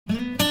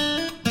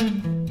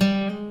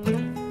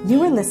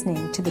You are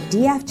listening to the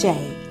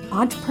DFJ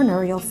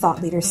Entrepreneurial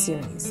Thought Leader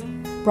Series,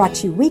 brought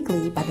to you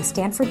weekly by the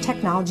Stanford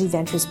Technology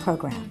Ventures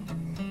Program.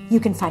 You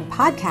can find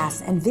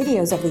podcasts and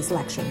videos of these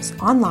lectures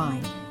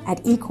online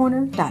at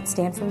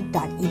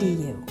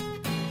ecorner.stanford.edu.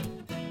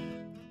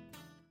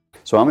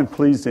 So I'm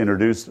pleased to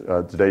introduce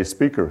today's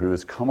speaker, who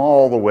has come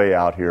all the way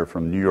out here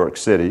from New York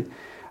City.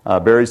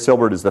 Barry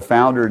Silbert is the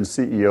founder and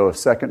CEO of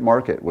Second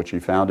Market, which he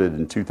founded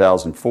in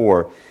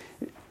 2004.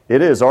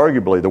 It is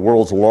arguably the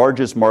world's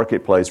largest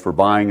marketplace for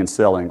buying and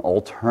selling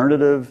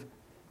alternative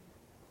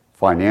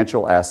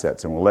financial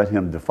assets, and we'll let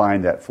him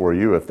define that for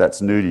you if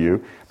that's new to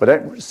you. But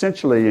that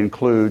essentially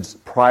includes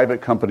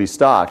private company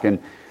stock. And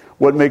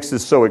what makes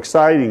this so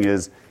exciting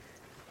is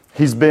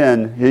he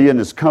and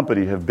his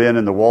company have been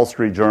in the Wall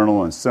Street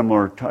Journal and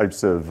similar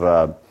types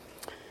of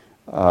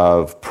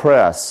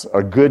press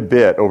a good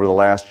bit over the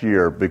last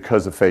year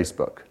because of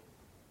Facebook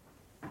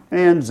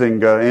and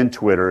Zynga and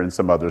Twitter and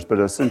some others, but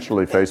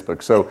essentially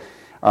Facebook. So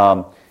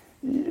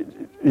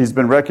he's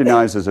been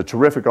recognized as a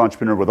terrific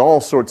entrepreneur with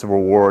all sorts of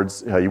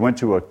awards. He went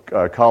to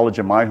a college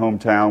in my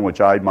hometown,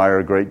 which I admire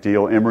a great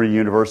deal, Emory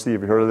University.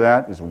 Have you heard of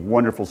that? It's a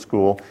wonderful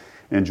school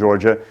in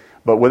Georgia.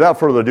 But without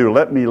further ado,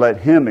 let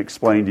him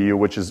explain to you,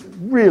 which is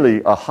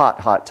really a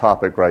hot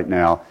topic right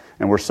now,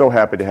 and we're so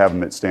happy to have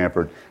him at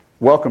Stanford.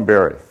 Welcome,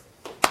 Barry.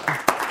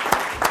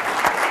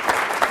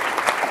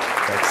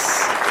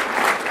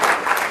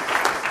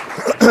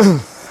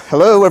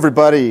 Hello,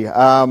 everybody.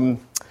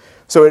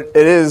 So it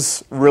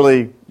is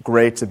really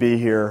great to be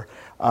here.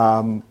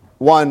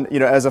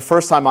 As a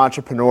first-time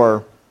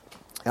entrepreneur,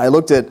 I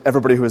looked at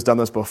everybody who has done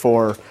this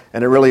before,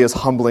 and it really is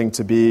humbling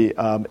to be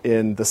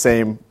in the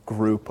same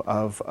group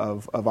of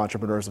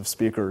entrepreneurs, of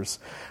speakers.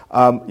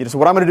 So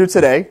what I'm going to do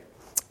today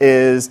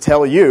is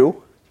tell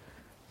you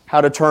how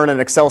to turn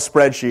an Excel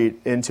spreadsheet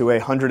into a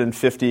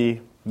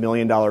 $150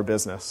 million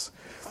business.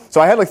 So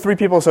I had like 3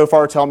 people so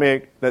far tell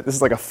me that this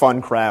is like a fun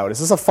crowd.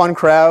 Is this a fun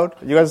crowd?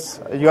 You guys?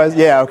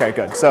 Yeah. Okay.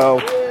 Good. So,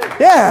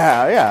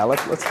 yeah.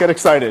 Let's get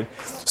excited.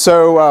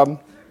 So what I'm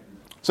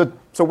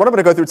going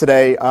to go through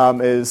today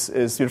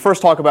is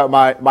first talk about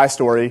my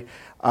story.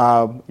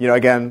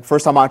 Again,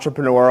 first time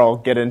entrepreneur. I'll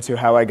get into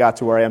how I got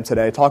to where I am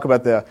today. Talk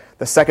about the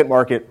Second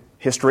Market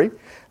history.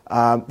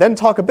 Then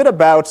talk a bit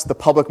about the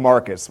public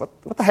markets.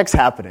 What the heck's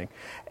happening?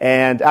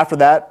 And after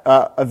that,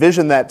 a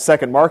vision that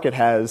Second Market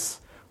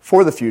has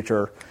for the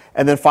future.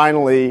 And then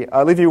finally,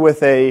 I'll leave you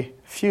with a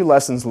few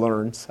lessons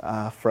learned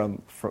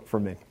from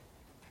me.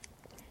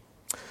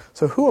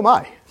 So who am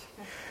I?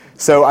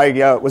 So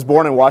I was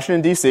born in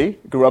Washington, D.C.,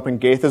 grew up in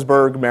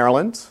Gaithersburg,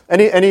 Maryland.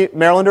 Any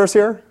Marylanders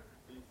here?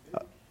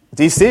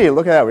 D.C.,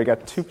 look at that. We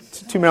got two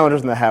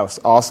Marylanders in the house.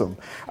 Awesome.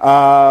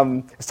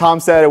 As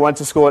Tom said, I went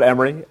to school at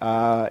Emory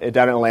down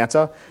in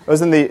Atlanta. I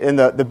was in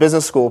the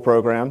business school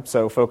program,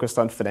 so focused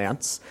on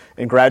finance,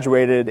 and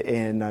graduated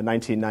in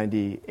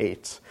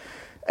 1998.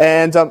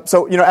 And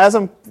as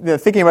I'm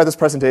thinking about this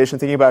presentation,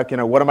 thinking about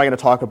what am I going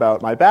to talk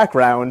about, my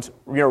background,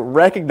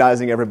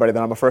 recognizing everybody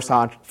that I'm a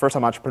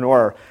first-time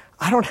entrepreneur,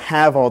 I don't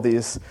have all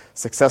these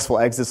successful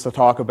exits to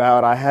talk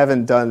about. I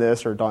haven't done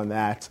this or done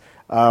that,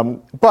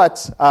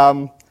 but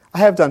I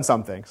have done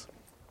some things.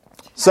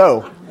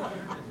 So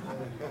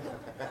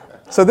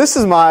this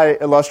is my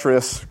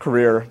illustrious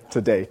career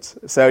to date.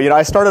 So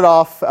I started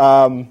off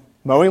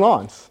mowing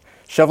lawns,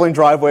 shoveling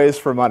driveways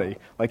for money,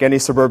 like any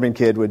suburban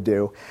kid would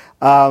do.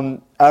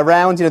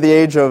 Around the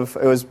age of,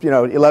 it was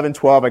 11,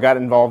 12, I got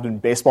involved in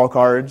baseball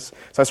cards.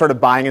 So I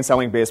started buying and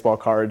selling baseball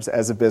cards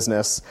as a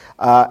business.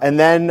 And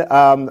then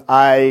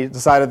I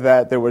decided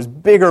that there was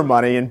bigger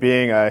money in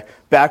being a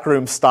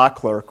backroom stock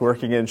clerk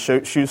working in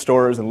shoe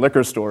stores and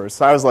liquor stores.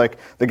 So I was like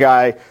the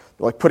guy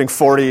putting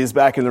 40s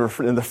back in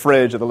the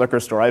fridge at the liquor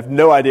store. I have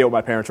no idea what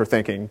my parents were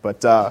thinking, but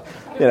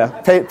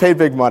paid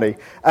big money.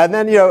 And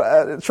then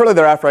shortly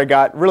thereafter, I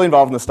got really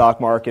involved in the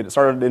stock market.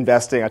 Started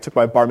investing. I took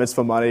my bar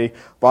mitzvah money,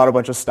 bought a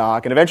bunch of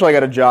stock, and eventually I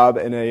got a job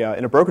in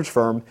a brokerage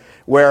firm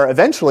where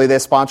eventually they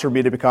sponsored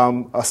me to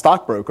become a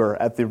stockbroker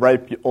at the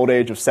ripe old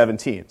age of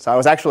 17. So I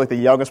was actually the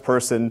youngest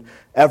person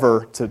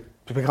ever to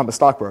become a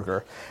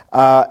stockbroker.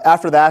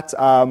 After that,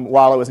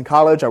 while I was in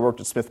college, I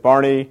worked at Smith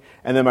Barney,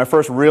 and then my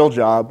first real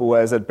job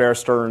was at Bear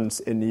Stearns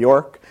in New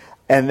York.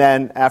 And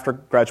then after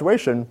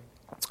graduation,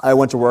 I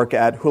went to work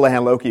at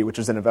Houlihan Lokey, which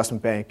is an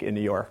investment bank in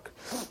New York.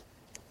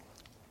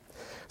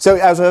 So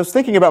as I was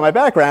thinking about my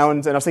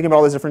background, and I was thinking about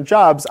all these different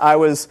jobs, I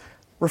was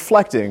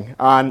reflecting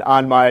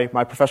on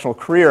my professional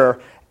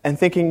career and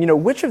thinking,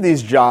 which of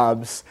these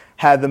jobs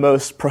had the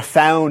most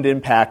profound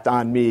impact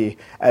on me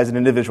as an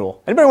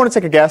individual? Anybody want to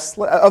take a guess?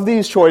 Of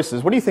these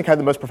choices, what do you think had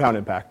the most profound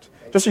impact?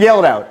 Just yell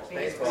it out.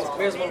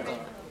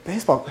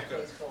 Baseball.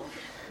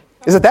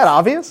 Is it that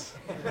obvious?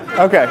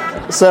 Okay.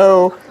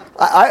 So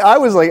I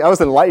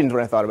was enlightened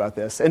when I thought about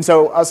this. And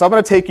so I'm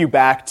going to take you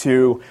back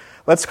to,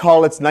 let's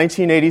call it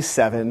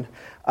 1987.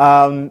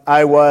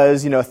 I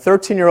was, a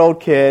 13-year-old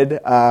kid,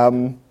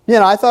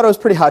 I thought I was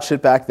pretty hot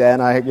shit back then.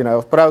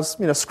 But I was,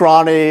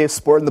 scrawny,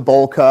 sporting the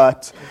bowl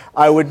cut.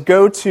 I would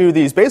go to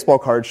these baseball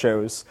card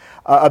shows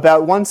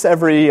about once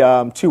every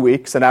 2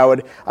 weeks, and I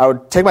would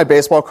take my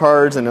baseball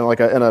cards and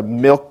in a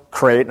milk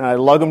crate, and I'd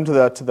lug them to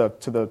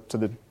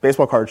the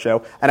baseball card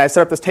show, and I'd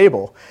set up this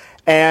table,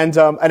 and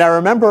I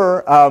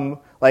remember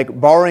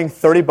borrowing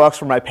 $30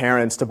 from my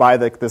parents to buy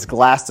this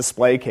glass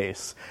display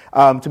case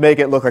to make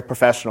it look like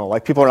professional.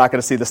 Like, people are not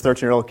going to see this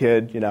 13-year-old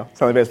kid,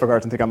 selling baseball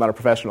cards and think I'm not a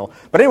professional.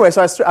 But anyway,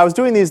 so I was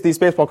doing these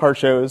baseball card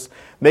shows,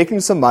 making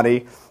some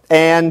money,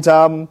 and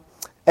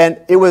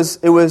it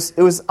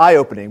was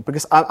eye-opening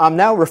because I'm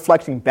now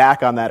reflecting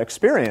back on that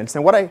experience.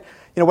 And what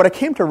I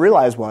came to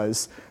realize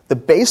was the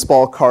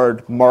baseball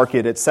card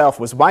market itself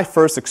was my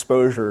first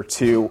exposure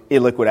to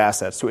illiquid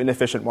assets, to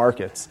inefficient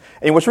markets.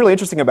 And what's really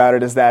interesting about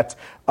it is that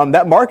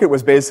that market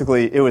was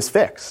basically, it was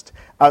fixed.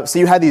 So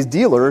you had these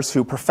dealers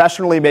who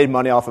professionally made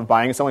money off of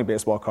buying and selling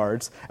baseball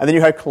cards, and then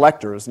you had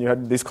collectors. And you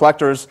had these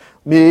collectors,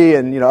 me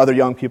and other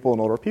young people and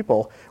older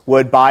people,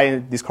 would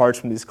buy these cards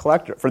from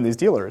these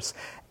dealers.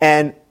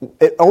 And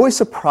it always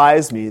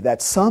surprised me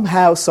that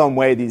somehow, some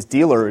way, these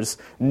dealers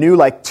knew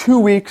 2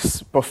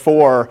 weeks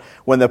before,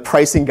 when the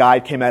pricing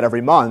guide came out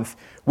every month,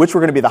 which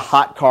were going to be the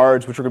hot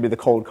cards, which were going to be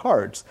the cold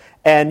cards.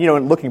 And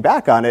in looking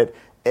back on it,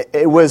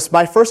 it was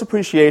my first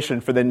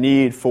appreciation for the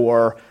need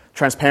for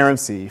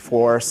transparency,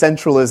 for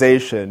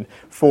centralization,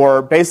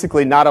 for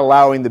basically not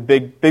allowing the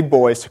big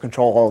boys to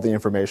control all the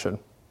information.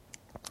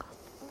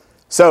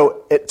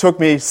 So it took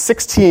me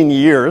 16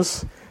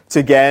 years to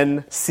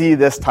again see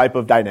this type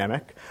of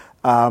dynamic.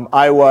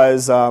 I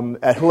was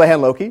at Houlihan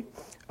Lokey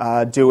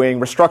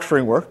doing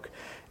restructuring work.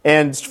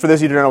 And for those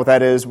of you who don't know what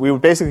that is, we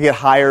would basically get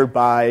hired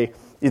by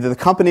either the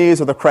companies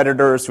or the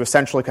creditors to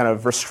essentially kind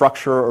of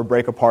restructure or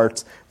break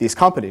apart these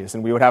companies.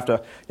 And we would have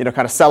to kind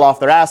of sell off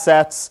their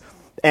assets.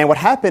 And what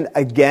happened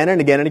again and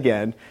again and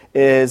again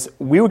is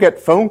we would get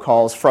phone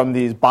calls from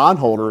these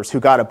bondholders who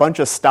got a bunch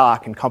of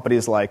stock in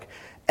companies like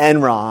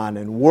Enron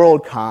and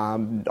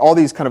WorldCom, all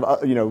these kind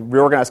of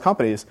reorganized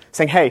companies,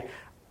 saying, hey,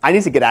 I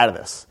need to get out of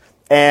this.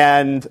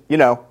 And,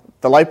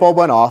 the light bulb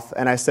went off,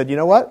 and I said, you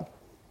know what?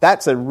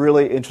 That's a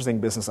really interesting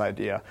business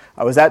idea.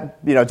 I was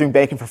doing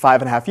banking for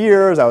 5.5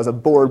 years. I was a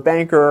board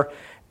banker,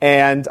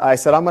 and I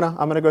said, I'm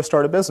gonna go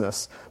start a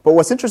business. But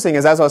what's interesting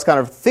is, as I was kind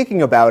of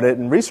thinking about it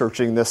and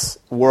researching this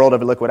world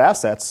of illiquid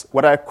assets,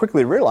 what I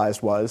quickly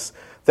realized was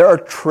there are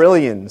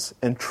trillions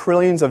and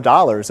trillions of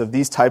dollars of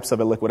these types of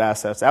illiquid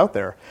assets out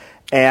there.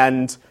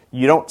 And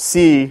you don't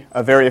see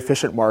a very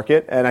efficient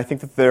market, and I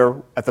think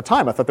that at the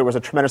time, I thought there was a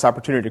tremendous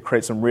opportunity to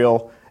create some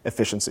real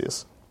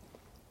efficiencies.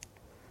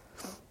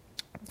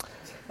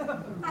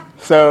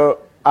 So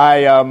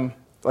I,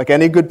 like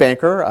any good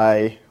banker,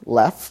 I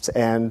left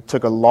and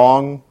took a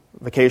long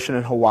vacation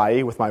in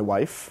Hawaii with my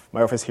wife.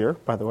 My wife is here,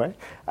 by the way.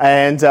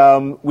 And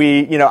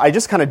I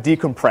just kind of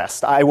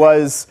decompressed. I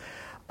was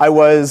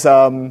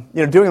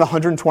doing the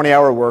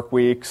 120-hour work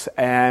weeks,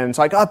 and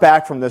so I got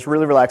back from this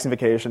really relaxing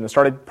vacation and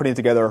started putting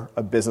together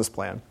a business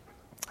plan.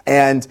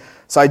 And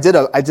so I did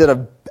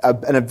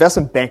an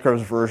investment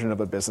banker's version of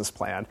a business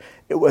plan.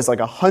 It was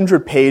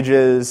 100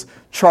 pages,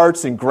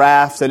 charts and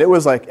graphs, and it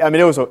was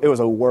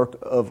a work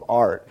of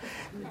art.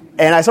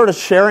 And I started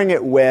sharing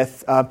it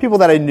with people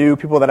that I knew,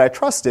 people that I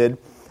trusted.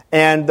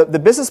 And the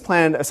business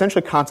plan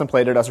essentially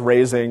contemplated us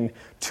raising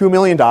 $2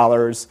 million.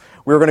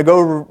 We were going to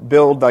go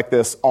build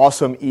this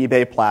awesome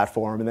eBay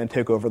platform and then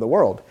take over the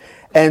world.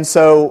 And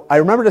so I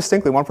remember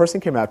distinctly one person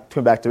came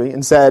back to me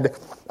and said,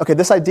 okay,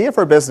 this idea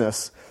for a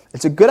business,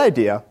 it's a good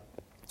idea,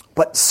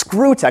 but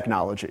screw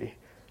technology.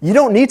 You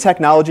don't need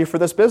technology for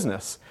this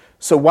business.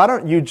 So why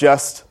don't you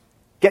just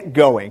get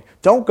going?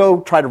 Don't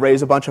go try to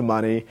raise a bunch of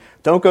money.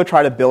 Don't go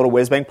try to build a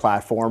whiz-bang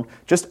platform.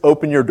 Just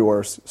open your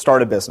doors,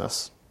 start a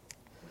business.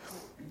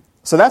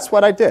 So that's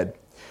what I did.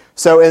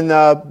 So in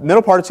the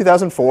middle part of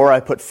 2004,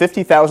 I put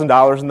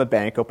 $50,000 in the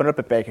bank, opened up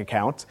a bank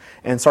account,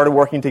 and started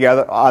working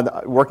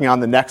on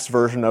the next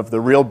version of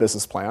the real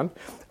business plan.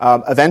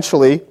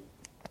 Eventually,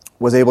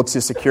 was able to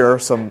secure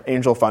some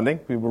angel funding.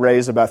 We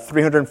raised about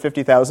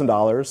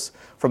 $350,000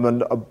 from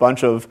a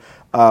bunch of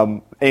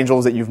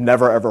angels that you've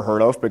never ever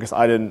heard of, because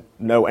I didn't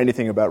know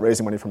anything about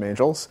raising money from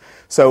angels.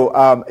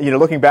 So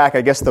looking back,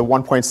 I guess the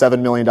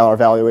 $1.7 million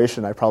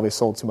valuation, I probably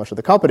sold too much of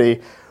the company,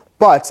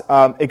 but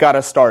it got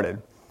us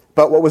started.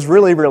 But what was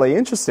really, really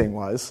interesting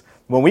was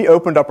when we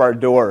opened up our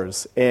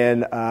doors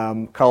in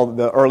called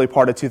the early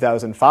part of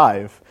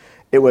 2005,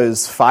 it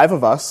was 5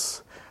 of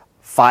us,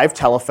 5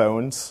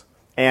 telephones,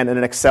 and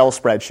an Excel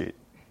spreadsheet.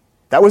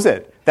 That was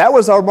it. That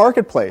was our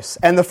marketplace.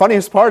 And the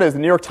funniest part is the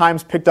New York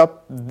Times picked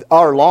up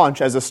our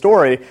launch as a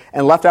story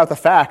and left out the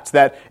fact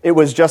that it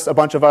was just a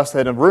bunch of us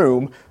in a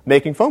room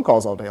making phone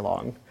calls all day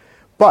long.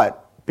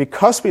 But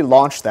because we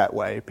launched that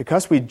way,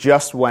 because we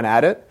just went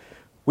at it,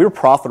 we were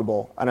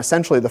profitable on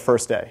essentially the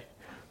first day,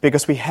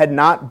 because we had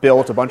not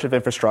built a bunch of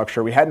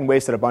infrastructure. We hadn't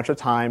wasted a bunch of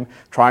time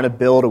trying to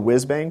build a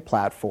whiz-bang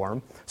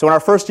platform. So in our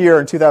first year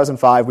in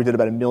 2005, we did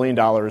about $1 million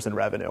in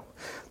revenue.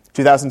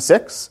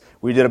 2006,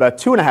 we did about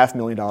 $2.5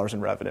 million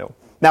in revenue.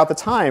 Now, at the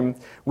time,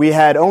 we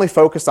had only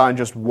focused on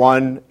just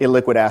one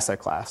illiquid asset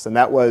class, and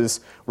that was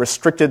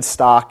restricted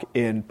stock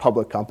in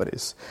public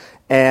companies.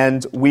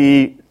 And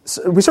we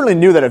certainly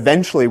knew that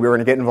eventually we were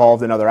going to get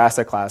involved in other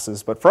asset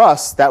classes, but for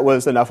us, that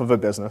was enough of a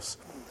business.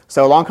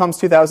 So along comes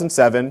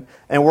 2007,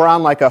 and we're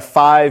on like a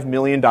 $5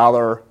 million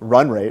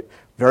run rate,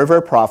 very,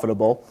 very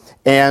profitable.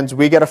 And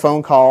we get a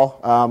phone call.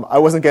 I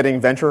wasn't getting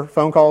venture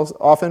phone calls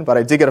often, but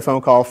I did get a phone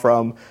call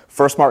from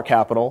First Mark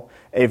Capital,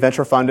 a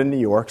venture fund in New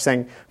York,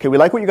 saying, okay, we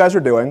like what you guys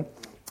are doing.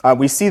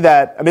 We see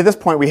that, at this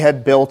point, we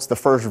had built the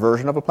first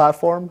version of a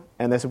platform,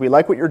 and they said, we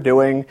like what you're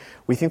doing.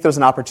 We think there's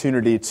an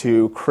opportunity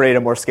to create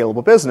a more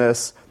scalable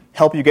business,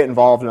 help you get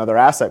involved in other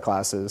asset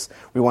classes.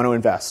 We want to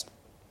invest.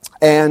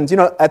 And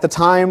at the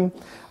time,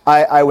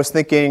 I was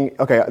thinking,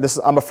 okay,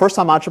 I'm a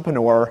first-time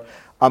entrepreneur.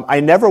 I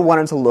never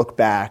wanted to look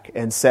back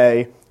and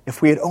say,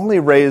 if we had only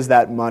raised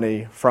that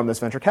money from this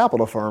venture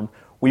capital firm,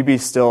 we'd be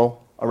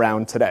still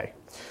around today.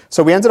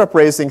 So we ended up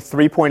raising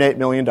 $3.8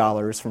 million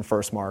from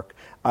First Mark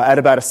at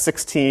about a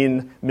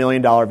 $16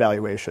 million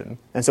valuation.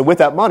 And so with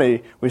that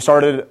money, we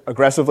started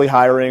aggressively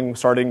hiring,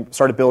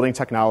 started building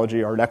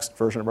technology, our next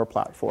version of our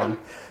platform.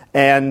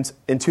 And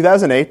in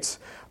 2008,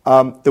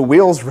 the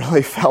wheels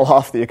really fell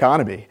off the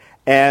economy.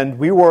 And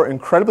we were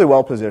incredibly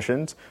well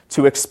positioned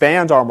to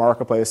expand our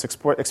marketplace,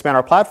 expand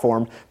our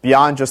platform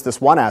beyond just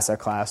this one asset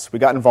class. We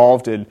got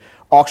involved in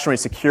auction rate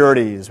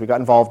securities. We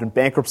got involved in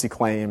bankruptcy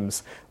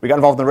claims. We got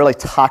involved in really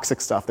toxic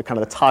stuff, the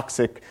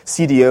toxic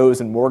CDOs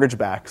and mortgage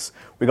backs.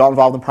 We got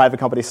involved in private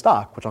company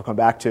stock, which I'll come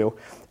back to.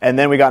 And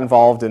then we got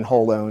involved in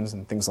whole loans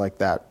and things like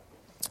that.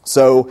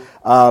 So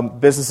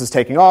business is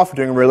taking off.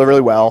 We're doing really,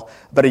 really well.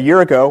 But a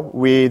year ago,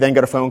 we then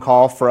got a phone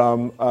call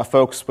from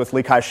folks with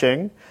Li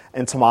Ka-shing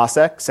and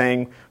Temasek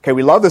saying, okay,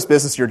 we love this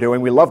business you're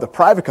doing. We love the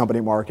private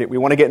company market. We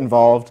want to get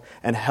involved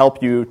and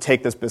help you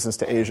take this business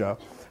to Asia.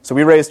 So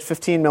we raised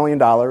 $15 million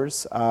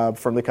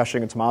from Li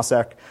Ka-shing and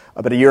Temasek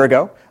about a year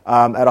ago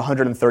at a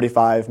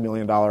 $135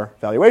 million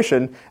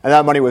valuation. And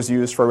that money was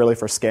used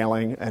for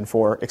scaling and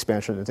for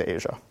expansion into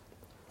Asia.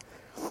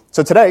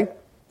 So today,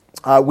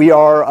 we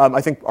are,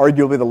 I think,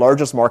 arguably the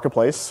largest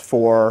marketplace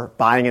for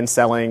buying and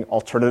selling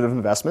alternative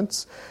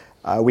investments.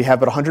 We have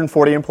about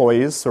 140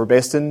 employees. So we're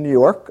based in New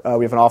York.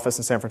 We have an office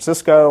in San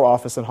Francisco,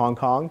 office in Hong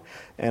Kong,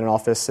 and an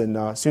office soon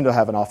to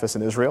have an office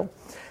in Israel.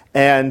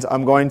 And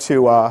I'm going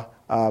to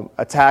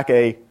attack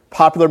a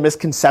popular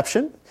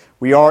misconception.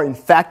 We are, in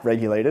fact,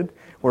 regulated.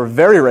 We're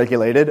very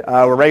regulated.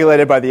 We're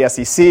regulated by the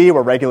SEC.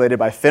 We're regulated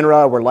by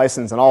FINRA. We're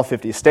licensed in all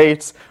 50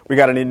 states. We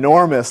got an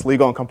enormous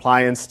legal and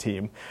compliance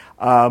team.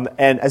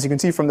 And as you can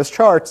see from this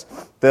chart,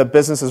 the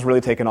business has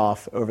really taken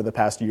off over the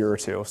past year or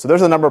two. So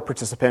there's a number of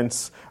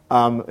participants.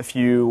 If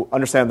you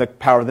understand the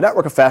power of the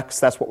network effects,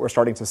 that's what we're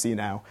starting to see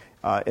now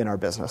in our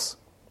business.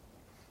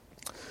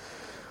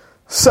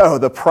 So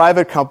the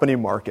private company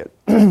market.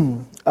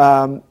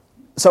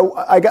 So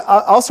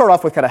I'll start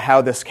off with kind of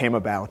how this came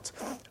about.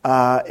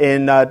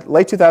 In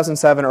late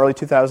 2007, early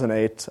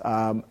 2008,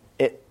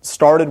 it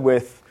started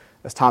with,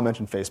 as Tom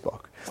mentioned,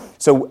 Facebook.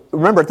 So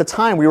remember, at the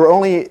time, we were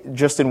only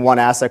just in one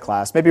asset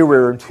class. Maybe we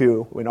were in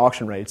two in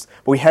auction rates,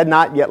 but we had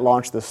not yet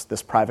launched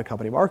this private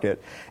company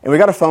market. And we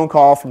got a phone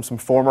call from a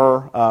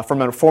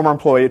former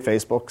employee at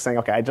Facebook saying,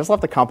 okay, I just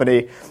left the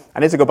company. I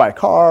need to go buy a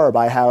car or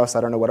buy a house.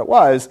 I don't know what it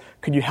was.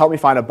 Could you help me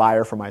find a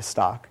buyer for my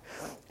stock?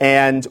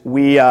 And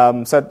we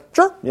said,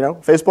 sure,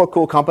 Facebook,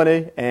 cool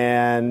company.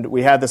 And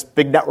we had this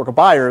big network of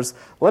buyers.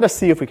 Let us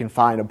see if we can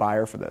find a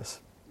buyer for this.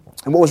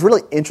 And what was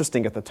really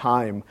interesting at the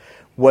time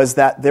was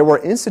that there were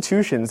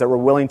institutions that were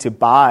willing to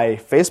buy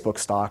Facebook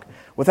stock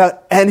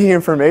without any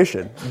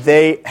information.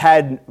 They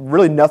had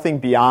really nothing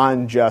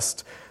beyond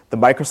just the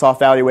Microsoft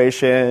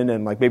valuation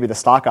and maybe the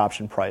stock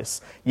option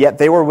price. Yet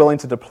they were willing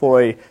to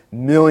deploy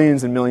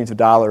millions and millions of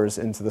dollars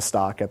into the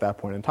stock at that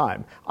point in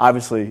time.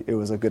 Obviously, it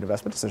was a good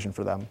investment decision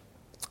for them.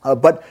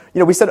 But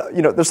we said,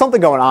 there's something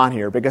going on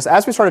here, because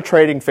as we started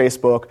trading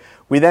Facebook,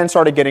 we then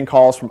started getting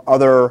calls from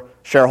other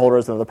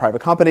shareholders and other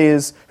private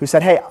companies who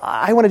said, hey,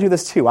 I want to do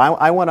this too.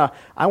 I want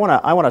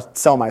to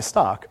sell my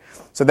stock.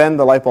 So then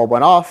the light bulb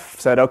went off,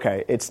 said,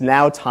 okay, it's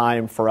now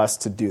time for us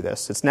to do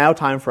this. It's now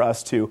time for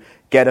us to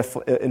get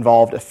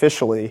involved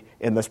officially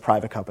in this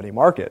private company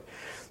market.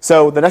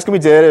 So the next thing we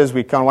did is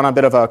we kind of went on a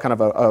bit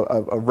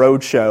of a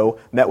road show,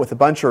 met with a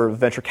bunch of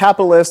venture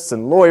capitalists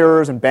and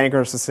lawyers and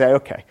bankers to say,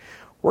 okay,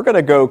 we're going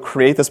to go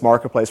create this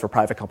marketplace for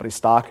private company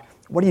stock.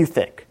 What do you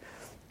think?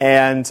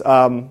 And you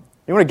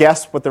want to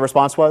guess what the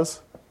response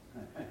was?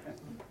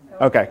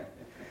 Okay.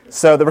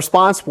 So the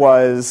response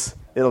was,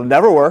 it'll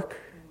never work.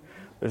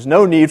 There's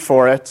no need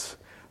for it.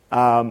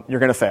 You're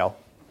going to fail.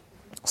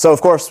 So,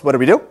 of course, what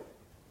do?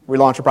 We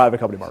launch a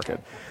private company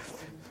market.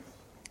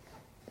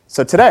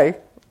 So today,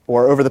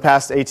 or over the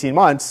past 18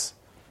 months,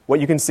 what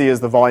you can see is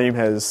the volume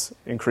has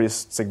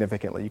increased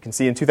significantly. You can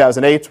see in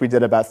 2008, we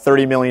did about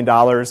 $30 million,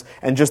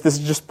 and this is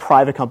just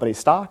private company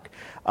stock.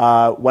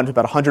 Went to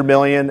about $100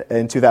 million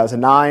in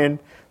 2009,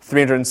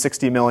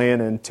 $360 million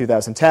in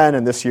 2010,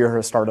 and this year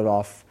has started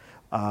off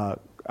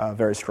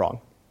very strong.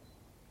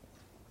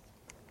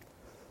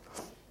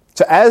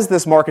 So as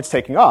this market's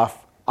taking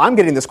off, I'm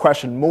getting this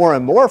question more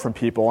and more from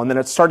people, and then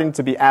it's starting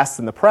to be asked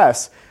in the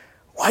press,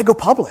 why go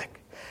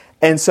public?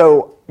 And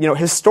so,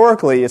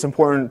 historically, it's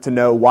important to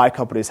know why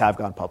companies have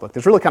gone public.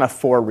 There's really kind of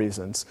 4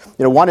 reasons.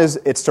 One is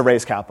it's to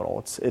raise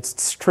capital.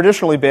 It's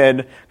traditionally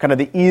been kind of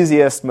the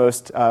easiest,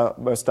 most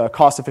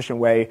cost-efficient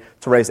way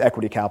to raise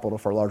equity capital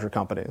for larger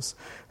companies.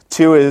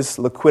 2 is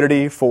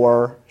liquidity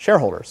for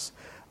shareholders.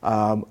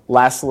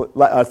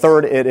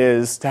 Third, it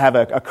is to have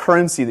a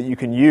currency that you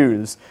can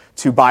use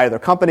to buy other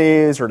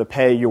companies or to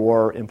pay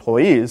your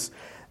employees.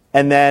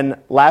 And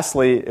then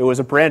lastly, it was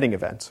a branding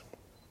event.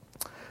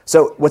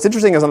 So what's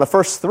interesting is on the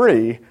first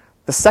 3,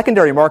 the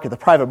secondary market, the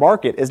private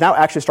market, is now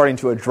actually starting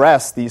to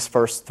address these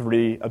first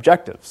 3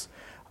 objectives.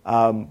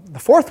 The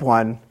fourth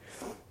one,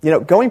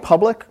 going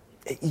public,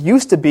 it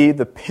used to be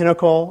the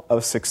pinnacle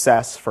of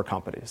success for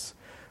companies.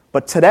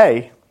 But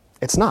today,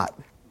 it's not.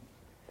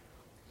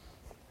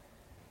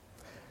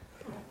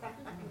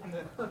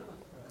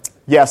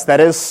 Yes, that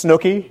is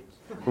Snooki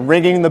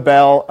ringing the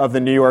bell of the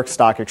New York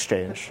Stock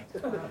Exchange.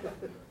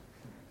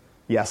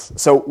 Yes.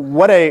 So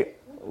what a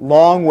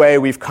long way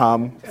we've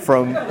come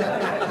from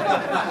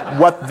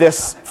what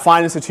this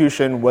fine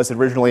institution was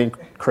originally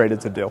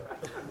created to do.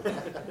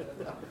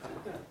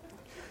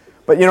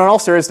 But in all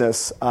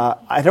seriousness,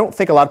 I don't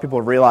think a lot of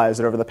people realize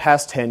that over the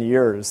past 10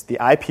 years, the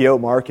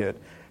IPO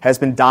market has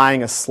been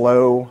dying a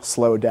slow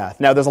death.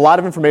 Now, there's a lot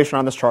of information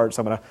on this chart,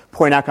 so I'm going to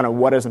point out kind of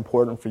what is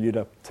important for you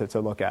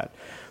to look at.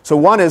 So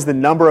one is the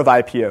number of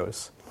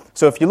IPOs.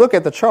 So if you look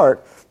at the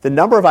chart, the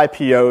number of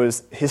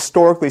IPOs,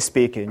 historically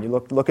speaking, you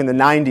look in the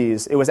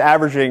 90s, it was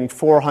averaging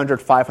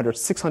 400, 500,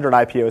 600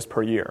 IPOs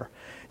per year.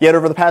 Yet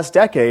over the past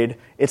decade,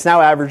 it's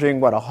now averaging,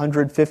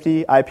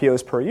 150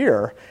 IPOs per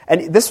year.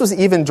 And this was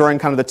even during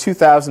kind of the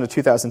 2000 to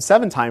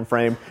 2007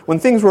 timeframe when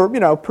things were,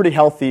 pretty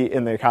healthy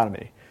in the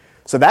economy.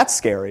 So that's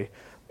scary.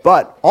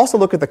 But also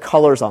look at the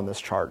colors on this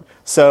chart.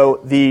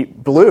 So the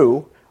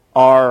blue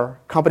are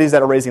companies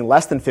that are raising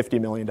less than $50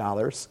 million,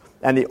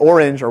 and the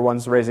orange are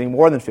ones raising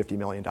more than $50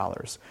 million.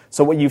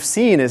 So what you've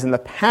seen is in the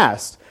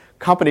past,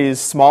 companies,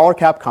 smaller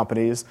cap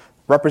companies,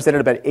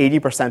 represented about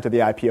 80% of the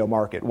IPO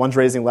market, ones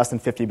raising less than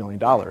 $50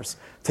 million.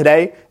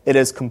 Today, it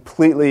has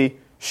completely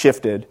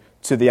shifted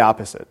to the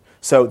opposite.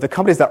 So the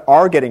companies that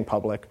are getting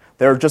public,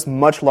 they're just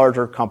much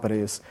larger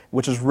companies,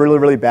 which is really,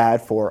 really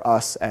bad for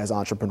us as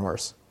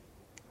entrepreneurs.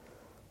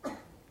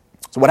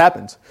 So what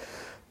happened?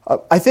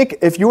 I think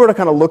if you were to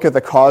kind of look at the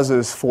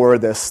causes for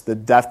this, the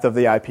death of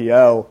the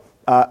IPO,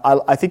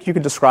 I think you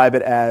could describe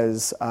it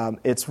as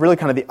it's really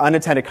kind of the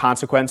unintended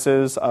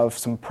consequences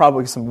of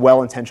probably some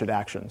well-intentioned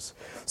actions.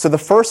 So the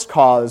first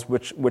cause,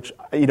 which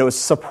is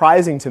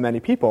surprising to many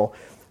people,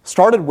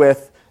 started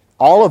with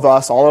all of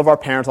us, all of our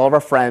parents, all of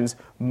our friends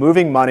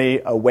moving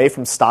money away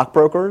from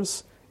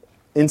stockbrokers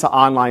into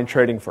online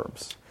trading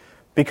firms.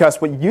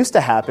 Because what used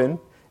to happen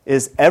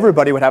is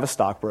everybody would have a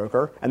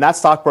stockbroker, and that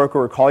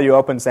stockbroker would call you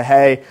up and say,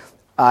 hey,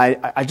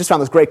 I just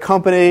found this great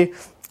company.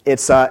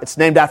 It's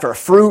named after a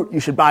fruit. You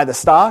should buy the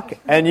stock.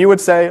 And you would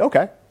say,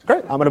 okay,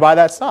 great, I'm going to buy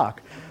that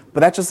stock.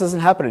 But that just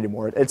doesn't happen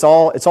anymore. It's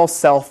all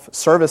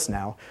self-service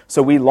now.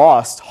 So we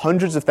lost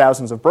hundreds of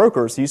thousands of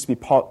brokers who used to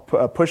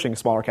be pushing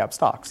smaller cap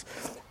stocks.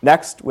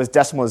 Next was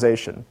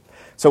decimalization.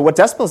 So what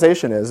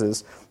decimalization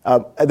is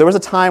there was a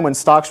time when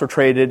stocks were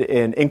traded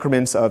in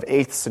increments of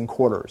eighths and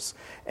quarters.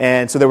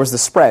 And so there was the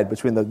spread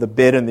between the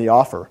bid and the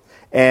offer.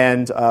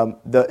 And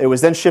it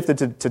was then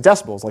shifted to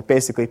decimals, like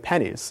basically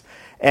pennies.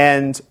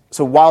 And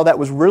so while that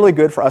was really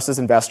good for us as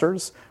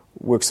investors,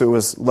 so it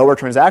was lower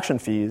transaction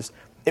fees,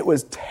 it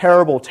was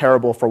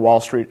terrible for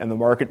Wall Street and the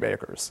market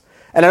makers.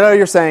 And I know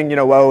you're saying,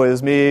 woe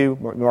is me,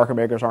 market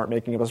makers aren't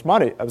making as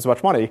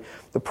much money.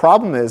 The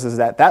problem is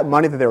that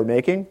money that they were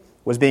making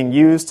was being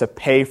used to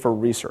pay for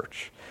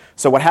research.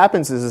 So what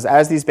happens is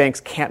as these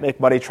banks can't make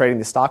money trading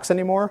the stocks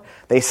anymore,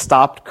 they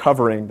stopped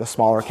covering the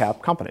smaller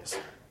cap companies.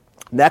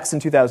 Next in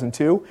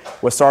 2002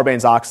 was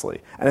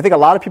Sarbanes-Oxley. And I think a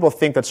lot of people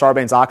think that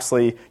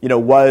Sarbanes-Oxley,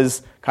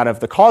 was kind of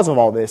the cause of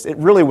all this. It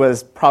really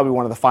was probably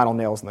one of the final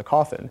nails in the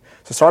coffin.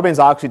 So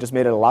Sarbanes-Oxley just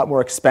made it a lot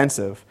more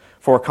expensive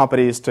for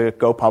companies to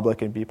go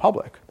public and be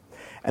public.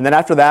 And then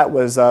after that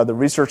was the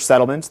research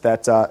settlement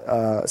that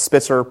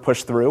Spitzer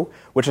pushed through,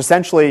 which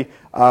essentially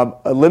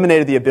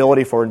eliminated the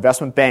ability for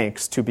investment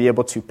banks to be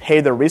able to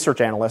pay their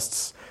research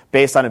analysts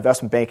based on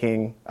investment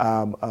banking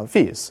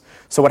fees.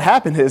 So what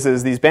happened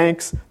is these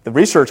banks, the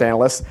research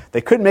analysts,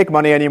 they couldn't make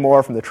money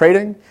anymore from the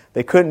trading.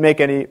 They couldn't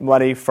make any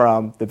money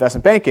from the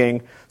investment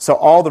banking. So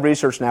all the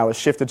research now is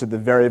shifted to the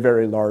very,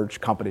 very large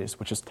companies,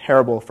 which is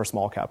terrible for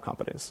small cap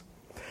companies.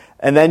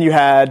 And then you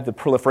had the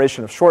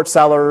proliferation of short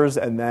sellers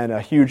and then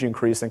a huge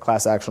increase in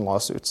class action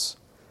lawsuits.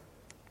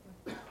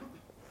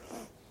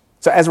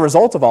 So as a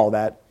result of all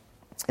that,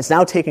 it's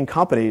now taking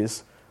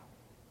companies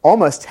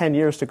almost 10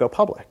 years to go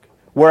public.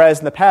 Whereas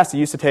in the past, it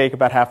used to take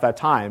about half that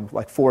time,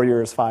 like 4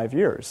 years, 5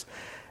 years.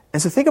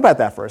 And so think about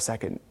that for a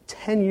second.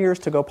 10 years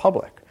to go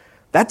public.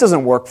 That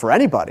doesn't work for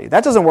anybody.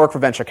 That doesn't work for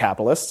venture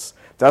capitalists.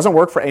 Doesn't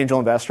work for angel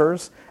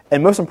investors.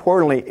 And most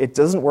importantly, it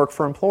doesn't work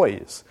for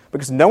employees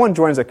because no one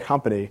joins a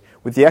company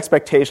with the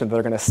expectation that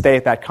they're going to stay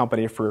at that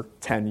company for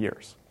 10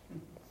 years.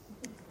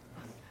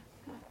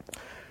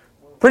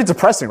 Pretty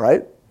depressing,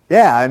 right?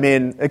 Yeah, I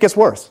mean, it gets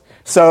worse.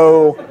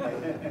 So,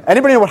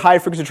 anybody know what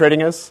high-frequency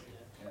trading is?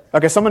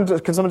 Okay, can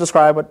someone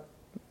describe what?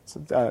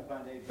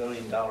 About $8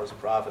 billion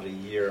profit a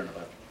year and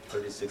about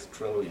 $36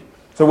 trillion.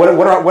 So what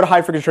are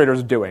high-frequency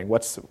traders doing?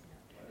 What are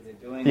they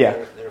doing?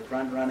 Yeah. They're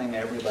front-running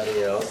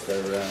everybody else.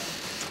 They're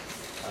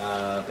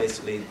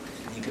basically,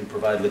 you can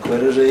provide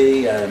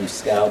liquidity and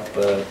scalp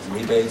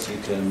rebates. You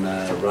can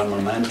run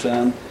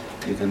momentum.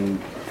 You can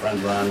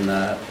front-run,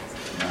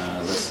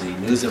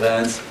 news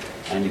events.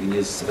 And you can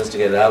use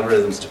sophisticated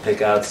algorithms to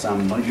pick out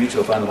some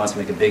mutual fund that wants to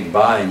make a big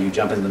buy, and you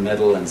jump in the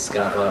middle and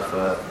scalp off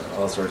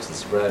all sorts of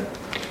spread.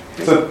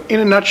 So, in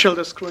a nutshell,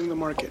 they're screwing the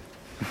market.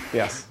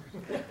 Yes.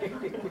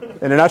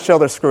 In a nutshell,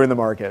 they're screwing the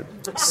market.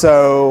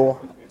 So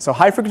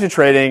high-frequency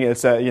trading,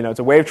 it's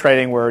a way of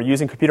trading where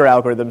using computer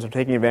algorithms are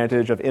taking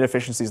advantage of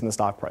inefficiencies in the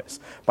stock price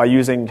by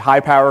using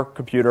high-power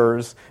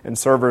computers and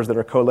servers that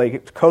are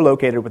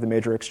co-located with the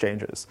major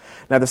exchanges.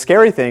 Now, the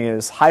scary thing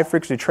is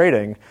high-frequency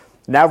trading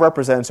now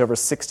represents over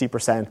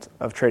 60%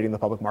 of trading in the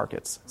public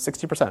markets.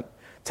 60%.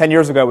 10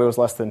 years ago, it was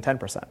less than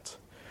 10%.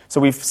 So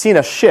we've seen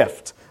a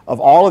shift of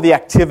all of the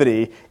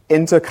activity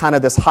into kind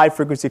of this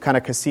high-frequency kind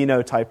of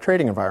casino-type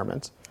trading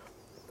environment.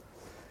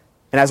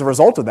 And as a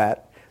result of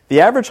that,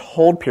 the average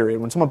hold period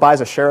when someone buys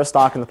a share of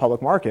stock in the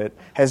public market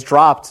has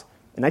dropped.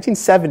 In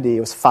 1970, it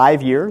was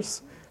 5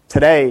 years.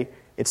 Today,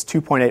 it's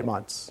 2.8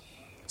 months.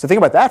 So think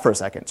about that for a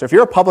second. So if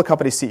you're a public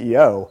company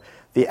CEO,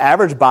 the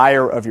average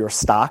buyer of your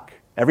stock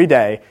every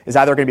day is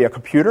either going to be a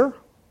computer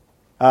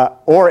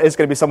or it's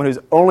going to be someone who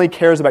only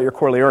cares about your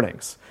quarterly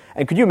earnings.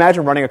 And could you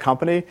imagine running a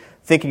company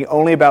thinking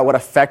only about what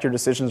effect your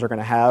decisions are going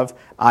to have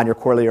on your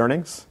quarterly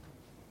earnings?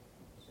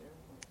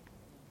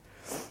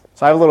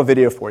 So I have a little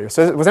video for you.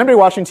 So was anybody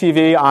watching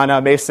TV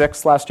on May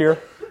 6th last year?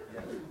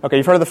 Okay,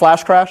 you've heard of the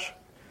flash crash?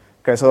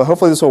 Okay, so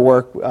hopefully this will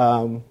work.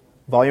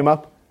 Volume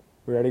up?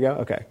 We ready to go?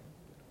 Okay.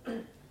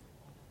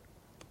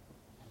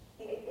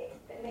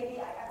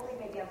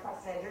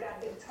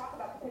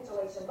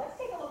 Let's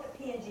take a look at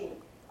P&G.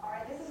 All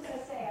right, this is going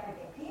to say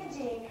everything. P&G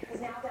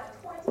is now down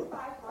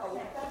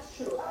 25%. That's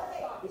true.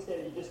 You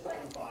said you just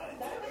couldn't buy it.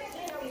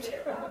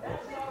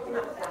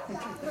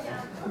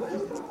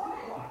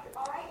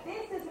 All right,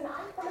 this is an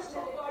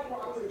unprecedented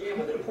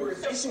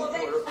Is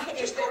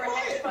there a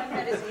hedge fund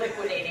that is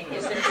liquidating?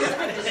 Is there just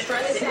a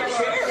distress sale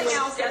or anything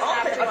else that's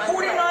happening?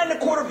 49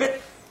 and a quarter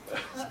bit.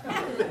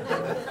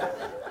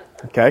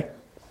 Okay.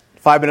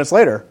 5 minutes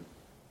later.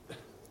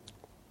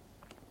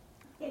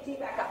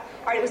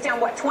 All right, it was down,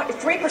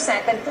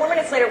 23%. Then 4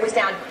 minutes later, it was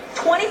down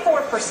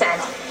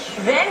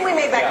 24%. Then we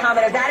made that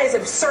comment of that is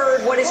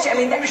absurd. What is?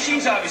 The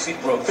machine's obviously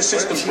broke. The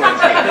system's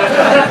broke.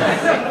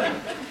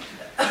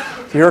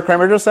 You hear what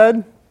Cramer just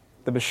said?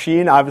 The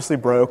machine obviously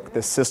broke.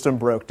 The system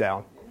broke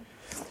down.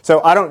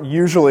 So I don't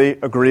usually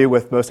agree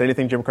with most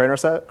anything Jim Cramer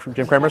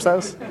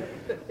says,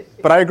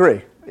 but I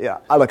agree. Yeah,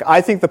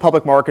 I think the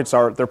public markets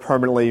they're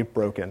permanently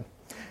broken.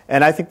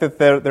 And I think that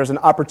there's an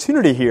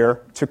opportunity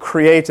here to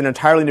create an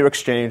entirely new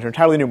exchange, an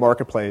entirely new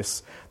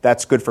marketplace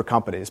that's good for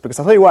companies. Because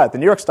I'll tell you what, the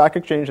New York Stock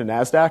Exchange and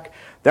NASDAQ,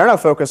 they're now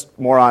focused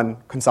more on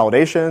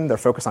consolidation. They're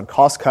focused on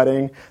cost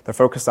cutting. They're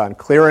focused on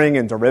clearing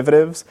and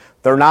derivatives.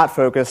 They're not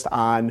focused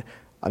on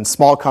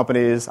small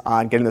companies,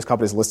 on getting those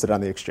companies listed on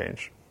the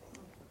exchange.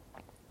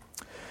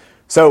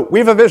 So we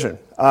have a vision.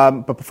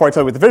 But before I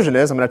tell you what the vision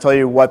is, I'm going to tell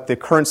you what the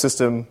current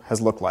system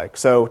has looked like.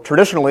 So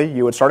traditionally,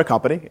 you would start a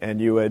company, and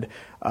you would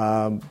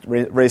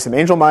raise some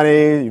angel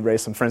money, you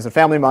raise some friends and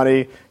family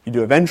money, you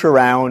do a venture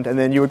round, and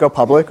then you would go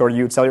public or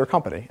you would sell your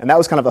company. And that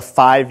was kind of a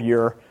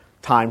 5-year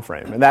time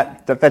frame. And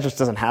that just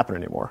doesn't happen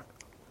anymore.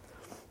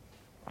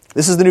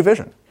 This is the new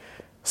vision.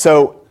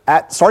 So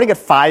starting at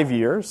 5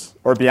 years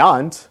or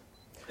beyond,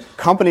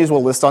 companies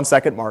will list on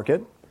second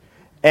market.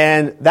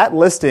 And that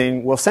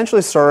listing will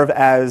essentially serve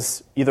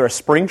as either a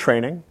spring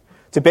training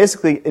to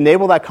basically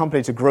enable that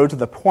company to grow to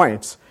the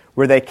point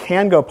where they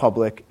can go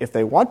public if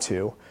they want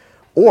to.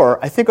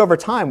 Or I think over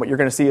time what you're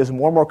going to see is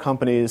more and more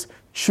companies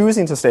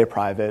choosing to stay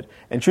private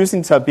and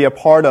choosing to be a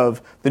part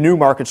of the new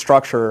market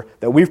structure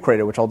that we've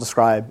created, which I'll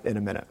describe in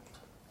a minute.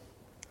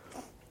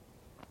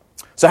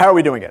 So how are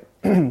we doing it?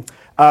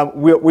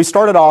 We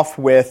started off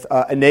with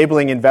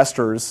enabling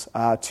investors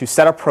to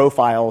set up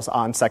profiles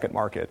on second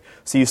market.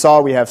 So you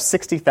saw we have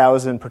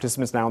 60,000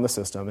 participants now in the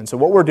system. And so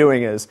what we're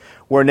doing is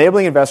we're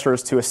enabling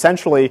investors to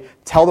essentially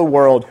tell the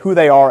world who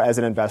they are as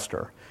an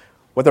investor,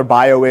 what their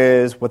bio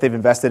is, what they've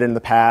invested in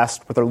the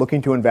past, what they're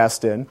looking to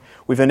invest in.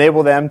 We've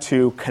enabled them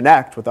to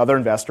connect with other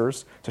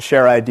investors, to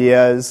share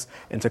ideas,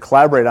 and to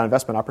collaborate on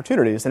investment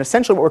opportunities. And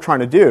essentially what we're trying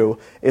to do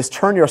is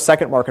turn your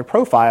second market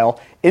profile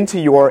into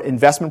your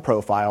investment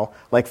profile,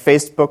 like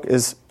Facebook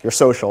is your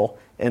social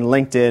and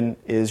LinkedIn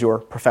is your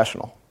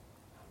professional.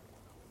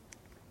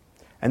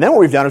 And then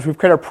what we've done is we've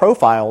created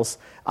profiles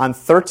on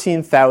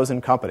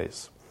 13,000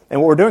 companies. And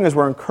what we're doing is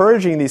we're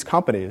encouraging these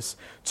companies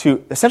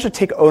to essentially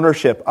take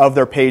ownership of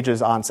their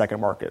pages on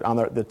Second Market,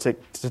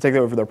 to take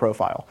over their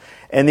profile.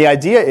 And the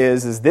idea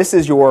is this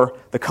is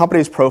the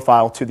company's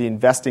profile to the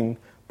investing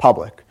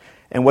public.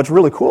 And what's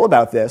really cool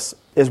about this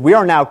is we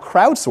are now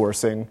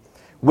crowdsourcing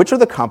which are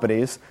the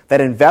companies that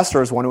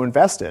investors want to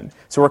invest in.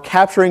 So we're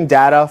capturing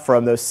data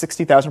from those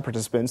 60,000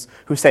 participants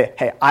who say,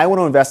 hey, I want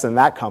to invest in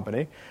that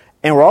company.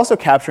 And we're also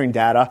capturing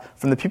data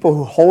from the people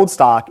who hold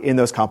stock in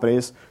those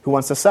companies who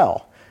wants to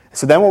sell.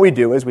 So then what we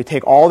do is we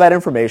take all that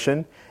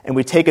information and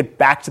we take it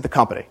back to the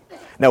company.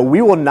 Now,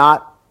 we will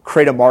not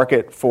create a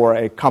market for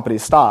a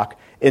company's stock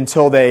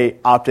until they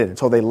opt in,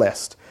 until they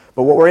list.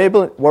 But what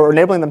we're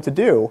enabling them to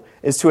do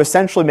is to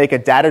essentially make a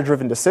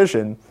data-driven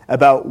decision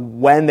about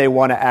when they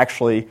want to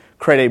actually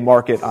create a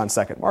market on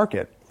Second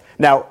Market.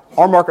 Now,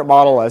 our market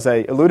model, as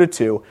I alluded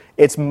to,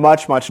 it's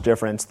much, much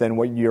different than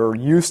what you're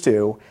used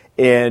to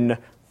in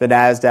the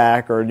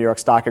NASDAQ or New York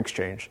Stock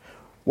Exchange.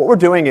 What we're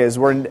doing is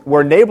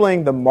we're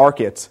enabling the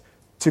market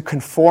to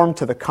conform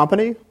to the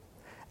company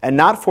and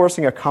not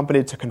forcing a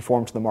company to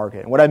conform to the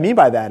market. And what I mean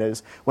by that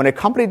is when a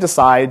company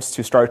decides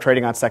to start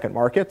trading on Second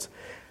Market,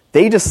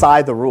 they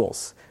decide the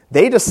rules.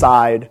 They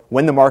decide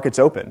when the market's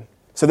open.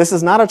 So this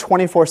is not a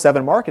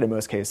 24/7 market in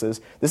most cases.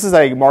 This is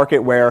a market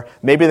where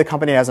maybe the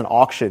company has an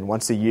auction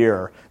once a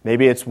year.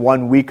 Maybe it's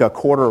 1 week, a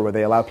quarter where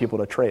they allow people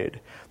to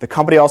trade. The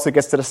company also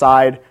gets to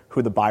decide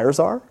who the buyers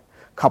are.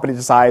 Company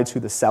decides who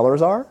the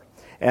sellers are.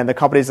 And the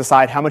companies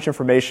decide how much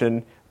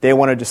information they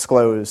want to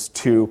disclose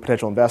to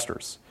potential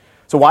investors.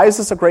 So why is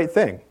this a great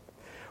thing?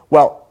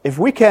 Well, if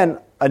we can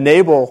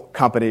enable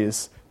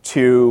companies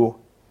to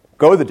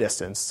go the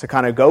distance, to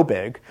kind of go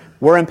big,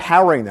 we're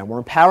empowering them. We're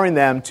empowering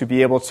them to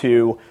be able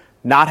to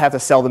not have to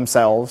sell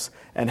themselves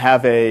and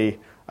have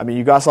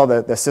you guys saw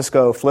the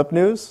Cisco flip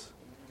news?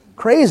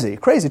 Crazy.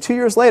 2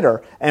 years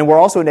later. And we're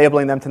also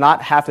enabling them to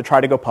not have to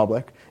try to go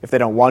public if they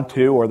don't want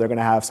to or they're going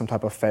to have some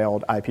type of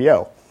failed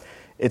IPO.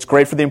 It's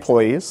great for the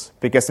employees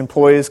because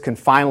employees can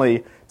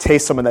finally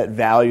taste some of that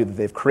value that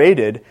they've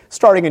created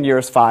starting in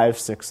years 5,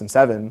 6, and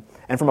 7.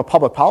 And from a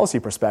public policy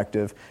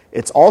perspective,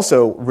 it's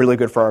also really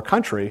good for our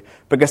country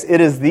because it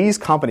is these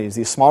companies,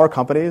 these smaller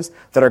companies,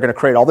 that are going to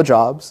create all the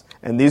jobs,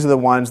 and these are the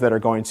ones that are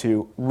going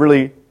to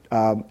really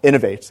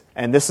innovate.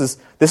 And this is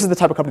the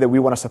type of company that we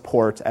want to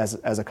support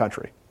as a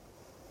country.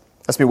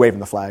 That's me waving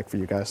the flag for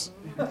you guys.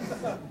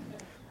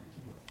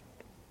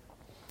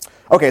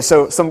 Okay,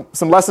 so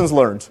some lessons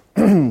learned.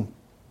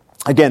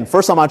 Again,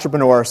 first I'm an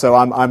entrepreneur, so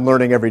I'm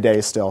learning every day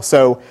still.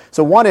 So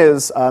one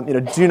is,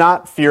 do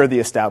not fear the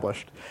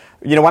established.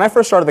 When I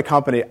first started the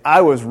company,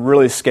 I was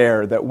really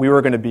scared that we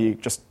were going to be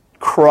just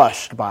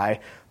crushed by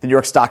the New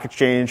York Stock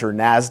Exchange or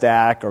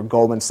NASDAQ or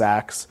Goldman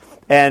Sachs.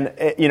 And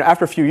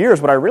after a few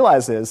years, what I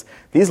realized is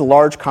these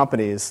large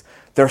companies,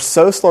 they're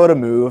so slow to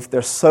move,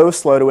 they're so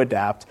slow to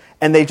adapt,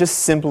 and they just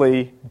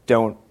simply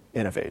don't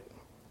innovate.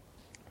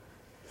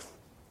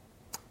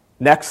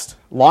 Next,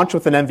 launch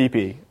with an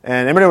MVP.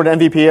 And anybody know what an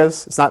MVP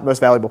is? It's not most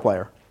valuable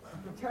player.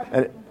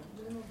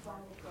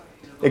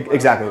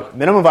 Exactly,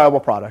 minimum viable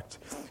product.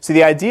 So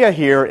the idea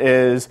here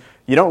is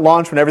you don't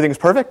launch when everything's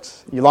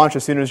perfect. You launch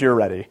as soon as you're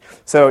ready.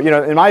 So,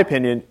 in my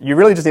opinion, you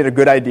really just need a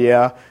good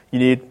idea. You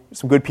need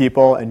some good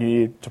people, and you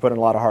need to put in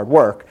a lot of hard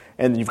work,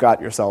 and you've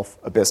got yourself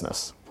a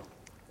business.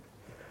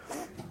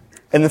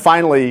 And then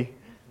finally,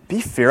 be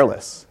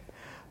fearless.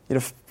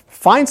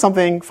 Find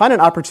an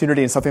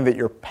opportunity in something that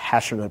you're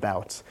passionate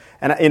about.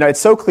 And it's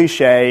so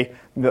cliche,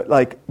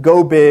 like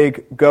go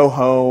big, go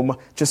home,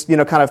 just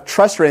kind of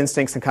trust your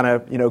instincts and kind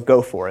of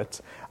go for it.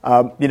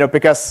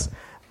 Because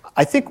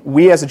I think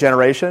we as a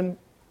generation,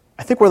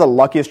 I think we're the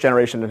luckiest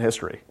generation in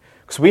history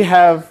because we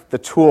have the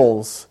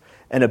tools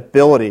and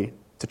ability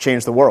to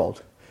change the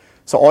world.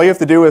 So all you have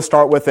to do is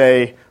start with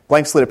a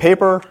blank slate of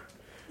paper,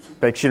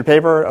 blank sheet of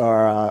paper,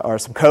 or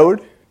some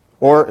code,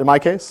 or in my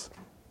case,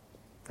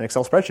 an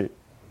Excel spreadsheet.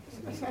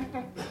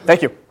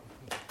 Thank you.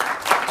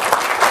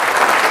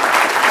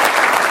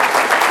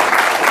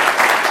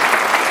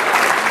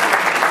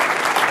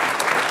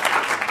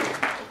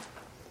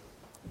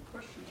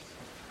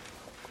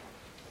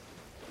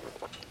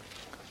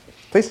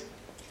 Please.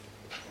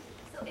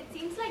 So it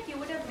seems like you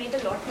would have made a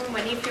lot more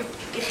money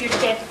if you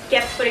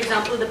kept, for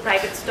example, the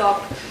private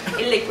stock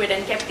illiquid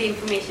and kept the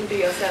information to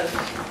yourself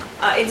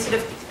instead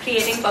of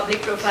creating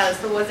public profiles.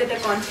 So was it a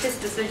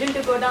conscious decision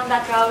to go down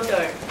that route,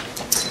 or?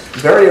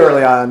 Very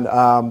early on,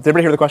 did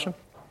everybody hear the question?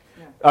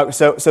 Yeah.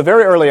 So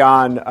very early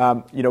on,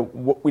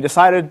 what we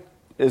decided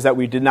is that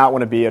we did not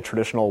want to be a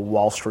traditional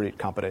Wall Street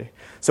company.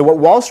 So what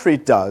Wall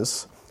Street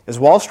does is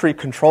Wall Street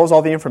controls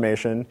all the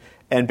information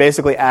and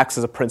basically acts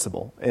as a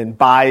principal and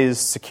buys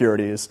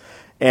securities.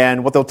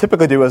 And what they'll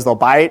typically do is they'll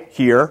buy it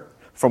here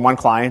from one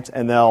client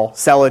and they'll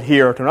sell it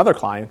here to another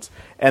client.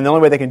 And the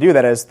only way they can do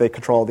that is they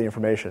control the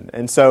information.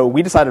 And so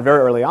we decided very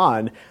early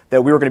on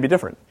that we were going to be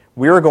different.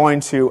 We were going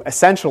to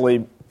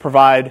essentially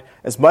provide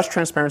as much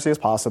transparency as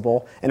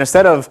possible. And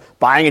instead of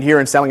buying it here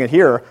and selling it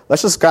here,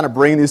 let's just kind of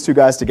bring these two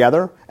guys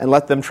together and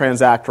let them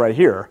transact right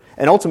here.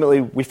 And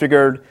ultimately, we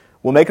figured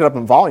We'll make it up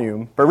in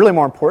volume, but really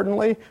more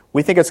importantly,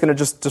 we think it's going to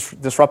just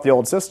disrupt the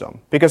old system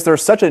because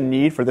there's such a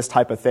need for this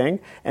type of thing.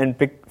 And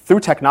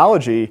through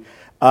technology,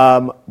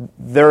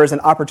 there is an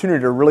opportunity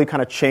to really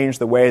kind of change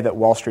the way that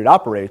Wall Street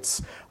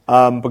operates.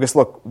 Because,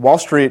 look, Wall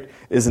Street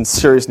is in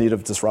serious need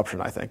of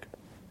disruption, I think.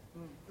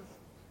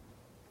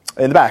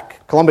 In the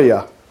back,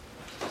 Columbia.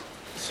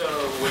 So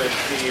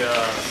with the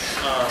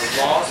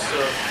loss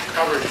of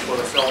coverage for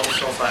the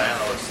sell-side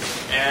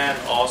analysts and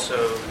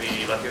also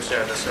like you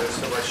said, there's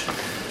so much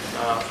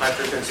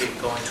high-frequency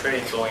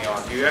trading going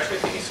on, do you actually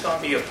think it's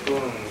going to be a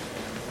boom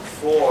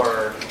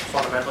for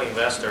fundamental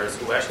investors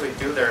who actually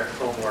do their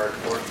homework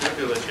or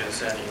due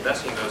diligence and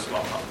invest in those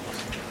small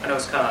companies? I know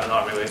it's kind of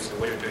not related to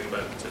what you're doing,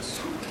 but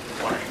just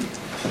wondering.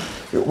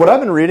 What I've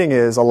been reading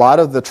is a lot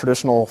of the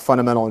traditional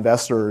fundamental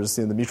investors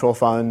in the mutual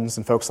funds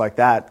and folks like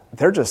that,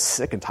 they're just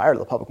sick and tired of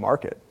the public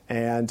market.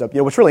 And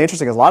what's really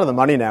interesting is a lot of the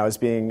money now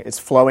it's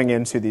flowing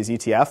into these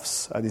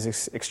ETFs,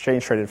 these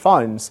exchange-traded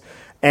funds.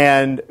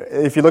 And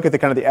if you look at the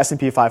kind of the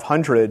S&P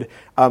 500,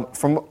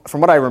 from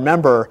what I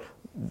remember,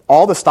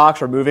 all the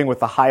stocks are moving with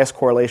the highest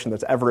correlation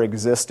that's ever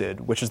existed,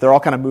 which is they're all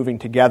kind of moving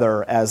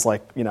together as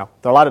there are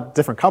a lot of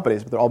different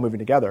companies, but they're all moving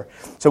together.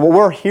 So what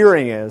we're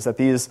hearing is that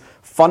these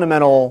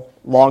fundamental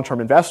long-term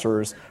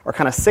investors are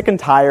kind of sick and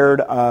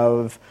tired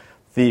of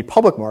the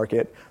public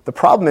market. The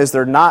problem is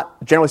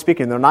generally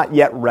speaking, they're not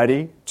yet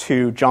ready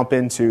to jump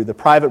into the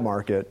private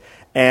market.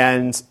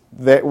 And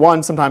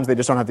sometimes they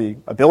just don't have the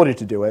ability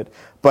to do it,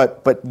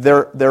 but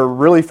they're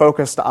really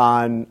focused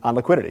on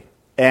liquidity.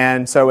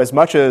 And so as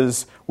much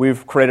as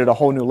we've created a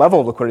whole new level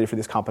of liquidity for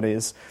these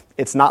companies,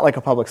 it's not like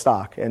a public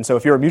stock. And so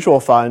if you're a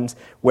mutual fund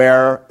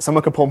where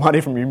someone can pull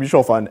money from your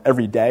mutual fund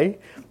every day,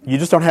 you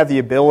just don't have the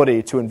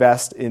ability to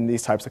invest in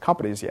these types of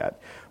companies yet.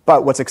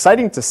 But what's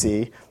exciting to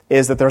see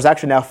is that there's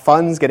actually now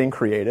funds getting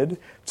created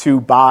to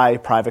buy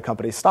private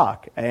company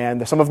stock.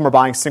 And some of them are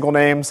buying single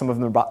names, some of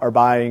them are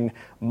buying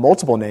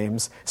multiple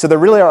names. So there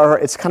really are,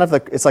 it's kind of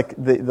like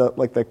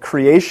the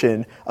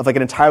creation of like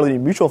an entirely new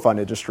mutual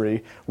fund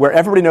industry where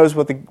everybody knows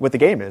what the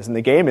game is. And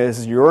the game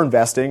is you're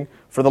investing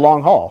for the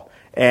long haul.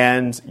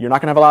 And you're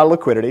not going to have a lot of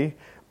liquidity,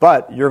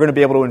 but you're going to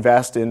be able to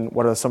invest in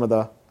what are some of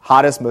the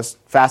hottest,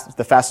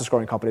 the fastest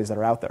growing companies that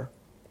are out there.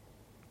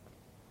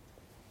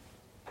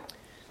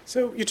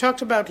 So you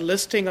talked about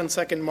listing on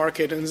second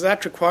market, and is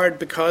that required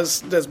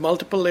because there's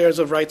multiple layers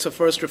of rights of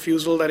first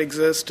refusal that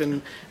exist?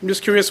 And I'm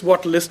just curious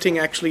what listing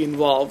actually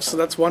involves. So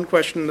that's one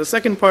question. The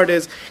second part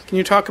is, can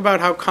you talk about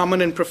how common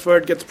and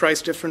preferred gets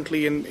priced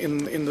differently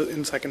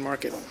in second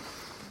market?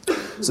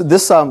 So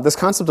this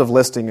concept of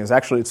listing is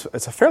actually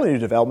it's a fairly new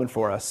development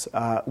for us.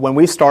 When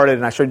we started,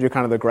 and I showed you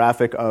kind of the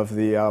graphic of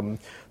the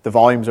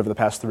volumes over the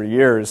past 3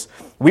 years,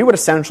 we would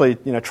essentially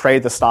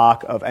trade the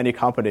stock of any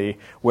company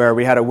where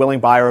we had a willing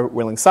buyer,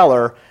 willing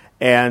seller,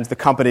 and the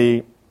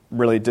company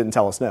really didn't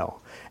tell us no.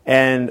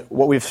 And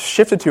what we've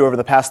shifted to over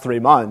the past 3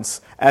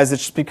 months, as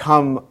it's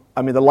become,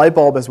 the light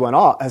bulb has gone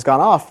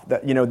off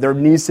that there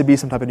needs to be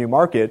some type of new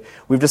market.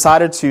 We've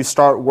decided to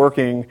start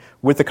working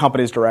with the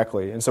companies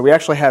directly, and so we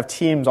actually have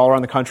teams all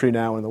around the country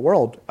now and in the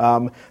world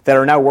that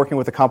are now working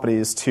with the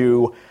companies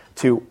to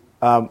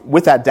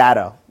with that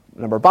data,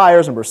 number of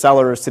buyers, number of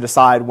sellers, to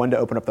decide when to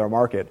open up their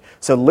market.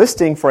 So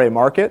listing for a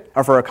market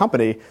or for a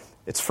company,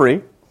 it's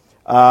free.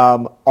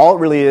 All it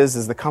really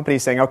is the company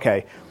saying,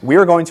 okay, we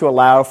are going to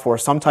allow for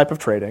some type of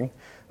trading.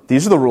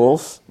 These are the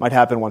rules. Might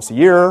happen once a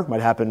year, might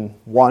happen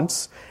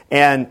once,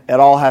 and it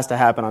all has to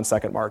happen on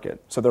second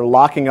market. So they're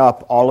locking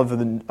up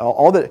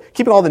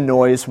keeping all the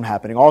noise from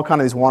happening, all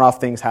kind of these one-off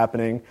things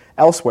happening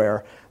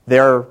elsewhere.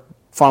 They're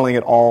funneling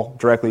it all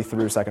directly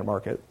through second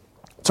market.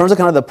 In terms of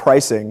kind of the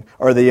pricing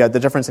or the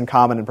difference in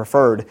common and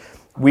preferred,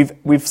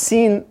 we've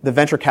seen the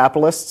venture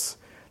capitalists.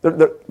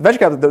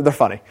 They're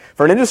funny.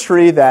 For an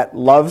industry that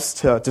loves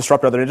to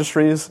disrupt other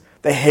industries,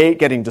 they hate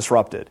getting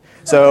disrupted.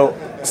 So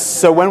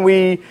when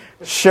we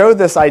showed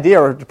this idea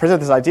or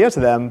presented this idea to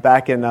them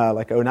back in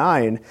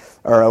 2009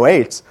 or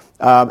 2008,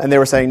 and they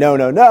were saying,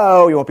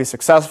 no, you won't be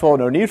successful,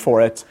 no need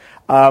for it.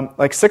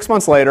 6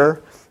 months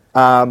later,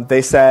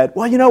 they said,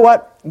 well, you know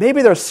what?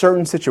 Maybe there's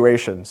certain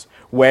situations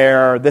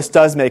where this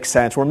does make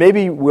sense, where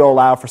maybe we'll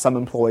allow for some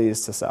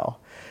employees to sell.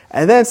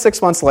 And then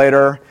 6 months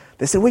later,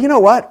 they said, well, you know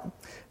what?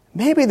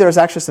 Maybe there's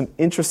actually some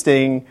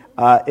interesting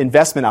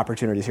investment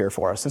opportunities here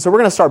for us. And so we're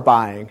going to start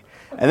buying.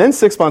 And then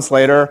 6 months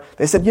later,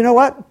 they said, you know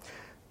what?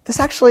 This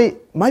actually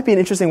might be an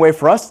interesting way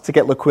for us to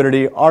get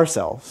liquidity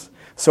ourselves.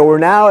 So we're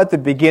now at the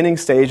beginning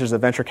stages of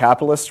venture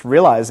capitalists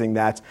realizing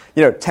that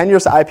 10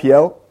 years to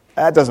IPO,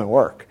 that doesn't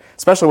work,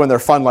 especially when their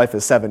fund life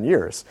is 7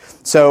 years.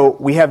 So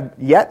we have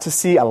yet to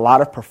see a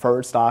lot of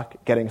preferred stock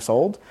getting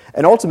sold.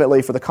 And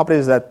ultimately, for the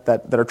companies that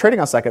are trading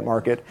on second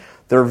market,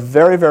 they're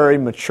very, very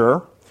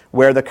mature,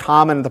 where the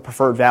common and the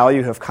preferred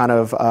value have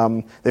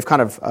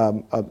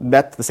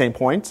met the same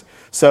point.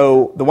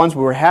 So the ones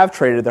we have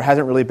traded, there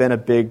hasn't really been a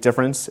big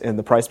difference in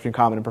the price between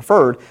common and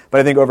preferred. But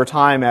I think over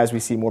time, as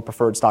we see more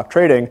preferred stock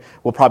trading,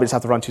 we'll probably just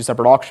have to run 2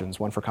 separate auctions,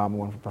 one for common,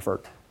 one for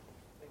preferred.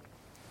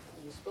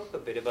 You spoke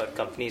spoke a bit about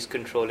companies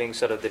controlling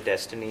sort of the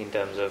destiny in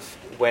terms of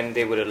when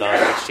they would allow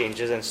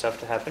exchanges and stuff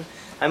to happen.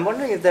 I'm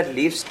wondering if that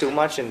leaves too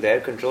much in their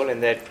control,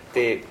 and that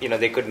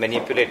they could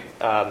manipulate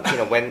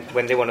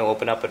when they want to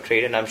open up a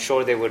trade, and I'm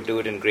sure they would do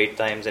it in great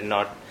times and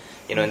not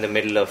in the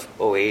middle of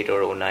 08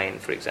 or 09,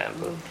 for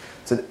example.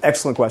 It's an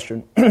excellent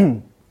question.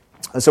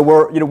 So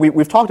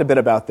we've talked a bit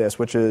about this,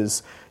 which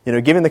is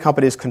giving the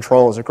companies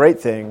control is a great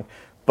thing,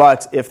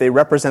 but if they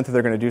represent that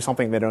they're going to do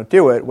something and they don't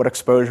do it, what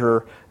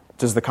exposure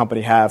does the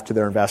company have to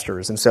their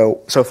investors? And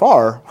so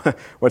far,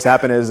 what's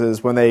happened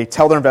is when they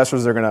tell their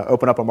investors they're going to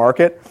open up a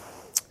market,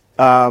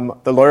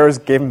 the lawyers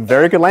gave them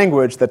very good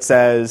language that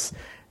says,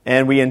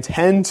 and we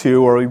intend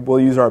to, or we will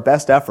use our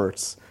best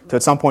efforts to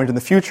at some point in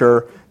the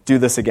future do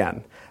this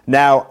again.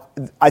 Now,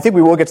 I think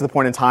we will get to the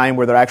point in time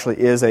where there actually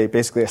is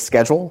basically a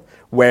schedule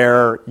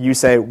where you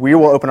say, we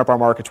will open up our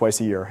market twice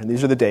a year, and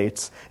these are the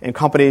dates, and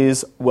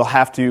companies will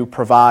have to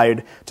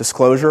provide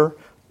disclosure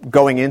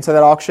going into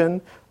that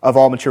auction of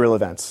all material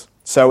events.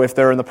 So if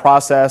they're in the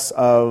process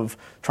of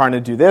trying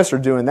to do this or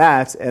doing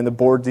that, and the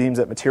board deems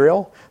it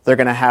material, they're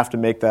going to have to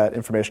make that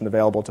information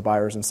available to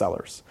buyers and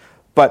sellers.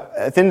 But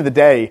at the end of the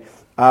day,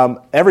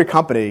 every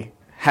company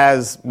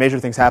has major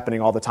things happening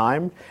all the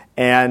time,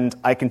 and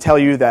I can tell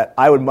you that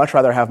I would much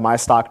rather have my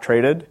stock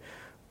traded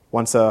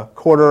once a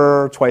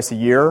quarter, twice a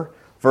year,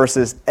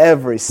 versus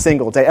every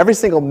single day, every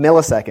single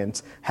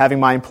millisecond, having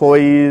my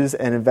employees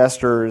and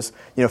investors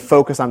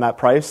focus on that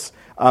price.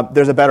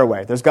 There's a better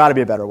way. There's got to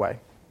be a better way.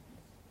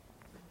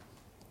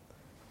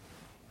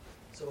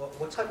 So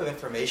what type of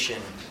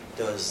information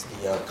does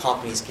the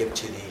companies give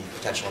to the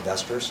potential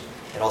investors?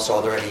 And also,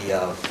 are there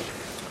any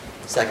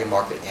second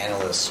market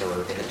analysts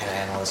or independent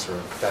analysts or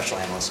professional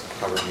analysts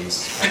cover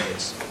these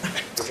companies,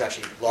 which are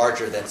actually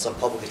larger than some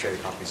publicly traded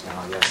companies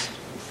now, yes?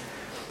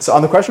 So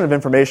on the question of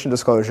information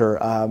disclosure,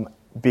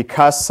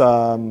 because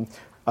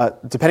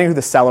depending who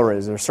the seller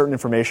is, there's certain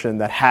information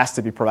that has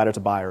to be provided to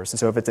buyers. And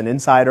so if it's an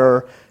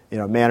insider,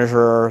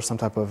 manager, some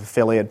type of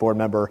affiliate board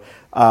member,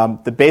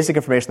 the basic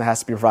information that has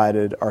to be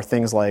provided are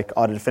things like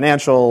audited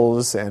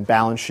financials and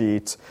balance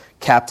sheet,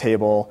 cap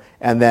table,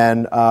 and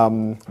then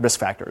risk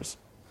factors.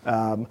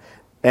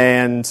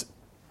 And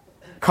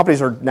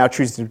companies are now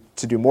choosing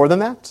to do more than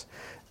that.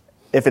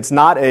 If it's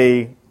not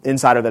an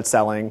insider that's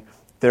selling,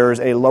 there's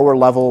a lower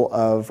level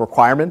of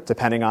requirement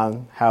depending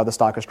on how the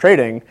stock is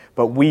trading,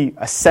 but we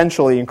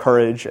essentially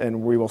encourage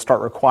and we will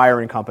start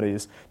requiring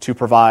companies to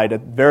provide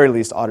at very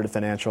least audited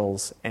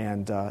financials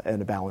and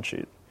a balance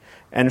sheet.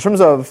 And in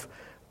terms of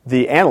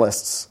the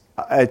analysts,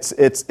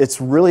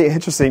 it's really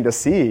interesting to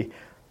see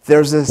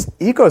there's this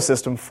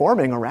ecosystem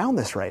forming around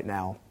this right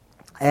now.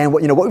 And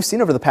what we've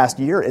seen over the past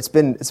year, it's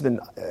been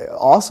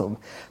awesome.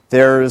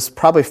 There's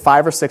probably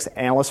 5 or 6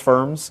 analyst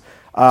firms.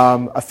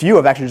 A few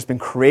have actually just been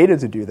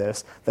created to do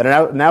this that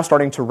are now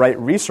starting to write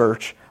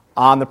research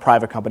on the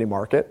private company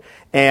market.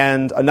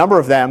 And a number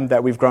of them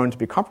that we've grown to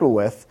be comfortable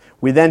with,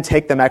 we then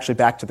take them actually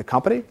back to the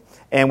company.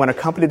 And when a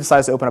company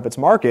decides to open up its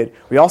market,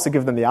 we also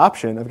give them the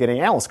option of getting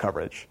analyst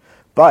coverage.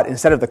 But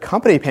instead of the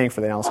company paying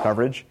for the analyst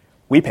coverage,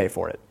 we pay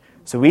for it.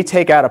 So we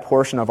take out a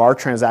portion of our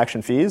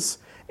transaction fees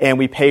and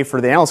we pay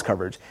for the analyst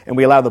coverage, and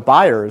we allow the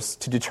buyers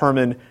to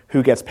determine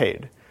who gets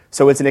paid.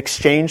 So it's an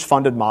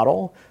exchange-funded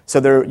model.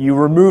 So you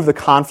remove the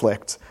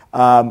conflict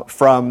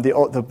from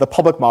the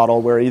public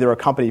model, where either a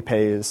company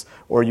pays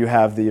or you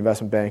have the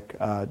investment bank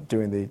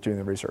doing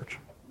the research.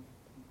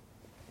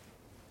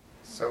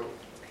 So,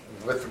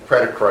 with the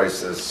credit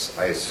crisis,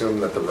 I assume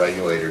that the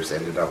regulators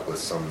ended up with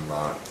some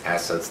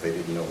assets they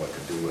didn't know what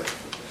to do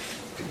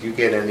with. Did you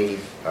get any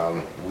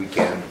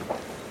weekend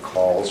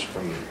calls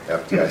from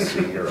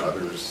FDIC or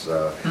others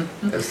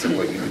as to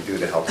what you could do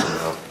to help them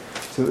out?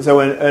 So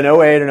in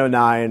 08 and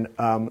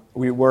 09,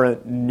 we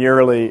weren't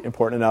nearly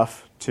important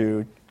enough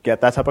to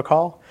get that type of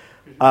call.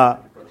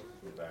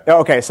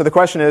 Okay, so the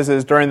question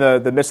is during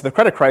the midst of the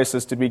credit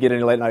crisis, did we get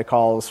any late-night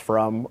calls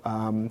from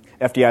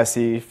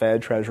FDIC,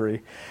 Fed,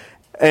 Treasury?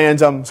 And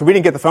so we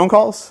didn't get the phone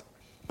calls,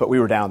 but we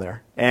were down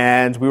there.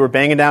 And we were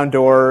banging down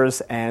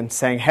doors and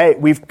saying, hey,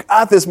 we've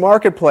got this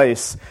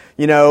marketplace.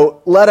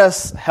 Let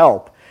us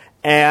help.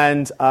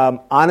 And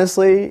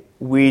honestly,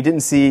 we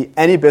didn't see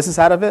any business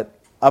out of it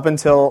up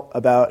until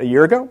about a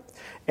year ago.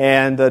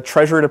 And the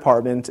Treasury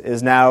Department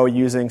is now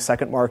using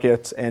Second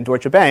Market and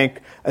Deutsche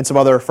Bank and some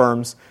other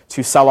firms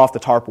to sell off the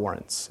TARP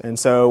warrants. And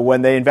so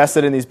when they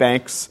invested in these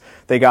banks,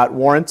 they got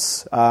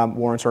warrants.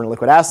 Warrants are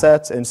liquid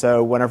assets. And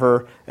so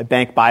whenever a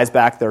bank buys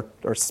back or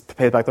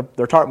pays back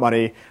their TARP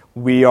money,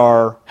 we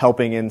are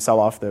helping and sell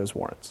off those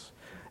warrants.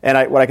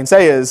 And what I can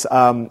say is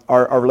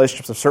our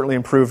relationships have certainly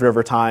improved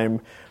over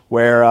time,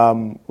 where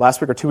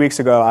last week or 2 weeks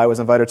ago, I was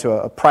invited to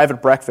a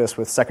private breakfast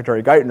with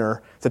Secretary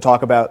Geithner to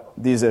talk about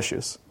these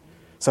issues.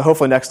 So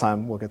hopefully next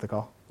time we'll get the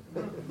call.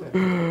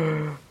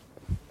 You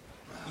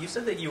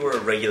said that you were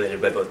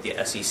regulated by both the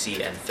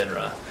SEC and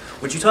FINRA.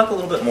 Would you talk a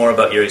little bit more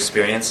about your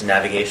experience in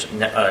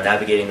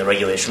navigating the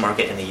regulation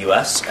market in the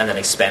U.S. and then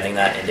expanding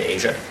that into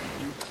Asia?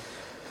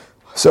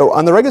 So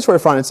on the regulatory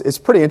front, it's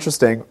pretty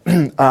interesting.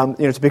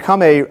 To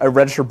become a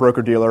registered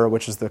broker-dealer,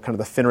 which is the kind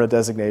of the FINRA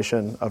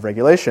designation of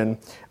regulation,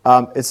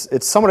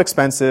 it's somewhat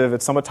expensive,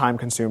 it's somewhat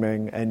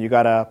time-consuming, and you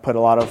got to put a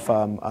lot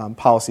of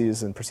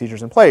policies and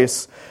procedures in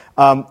place.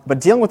 But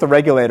dealing with the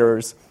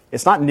regulators,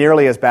 it's not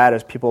nearly as bad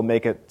as people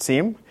make it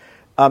seem.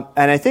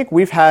 And I think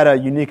we've had a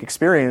unique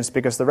experience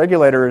because the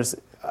regulators,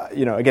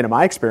 again, in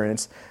my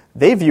experience,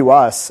 they view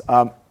us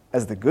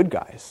as the good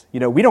guys.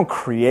 We don't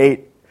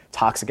create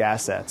toxic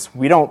assets.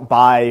 We don't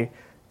buy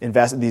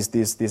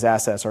these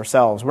assets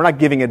ourselves. We're not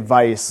giving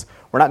advice.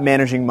 We're not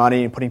managing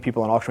money and putting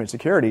people in auction rate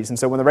securities. And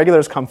so when the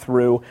regulators come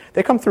through,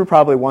 they come through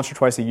probably once or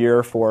twice a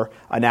year for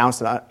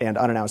announced and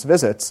unannounced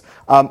visits.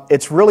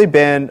 It's really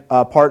been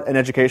part an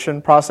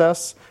education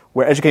process.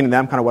 We're educating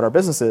them kind of what our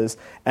business is.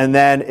 And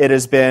then it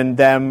has been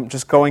them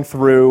just going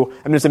through,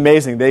 it's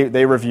amazing.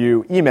 They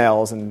review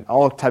emails and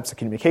all types of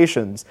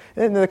communications.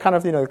 And they kind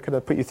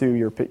of put you through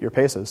your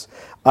paces.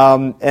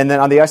 And then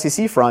on the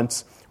SEC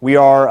front, we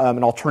are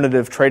an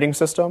alternative trading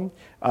system,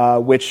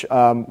 which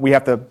we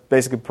have to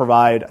basically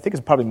provide, I think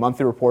it's probably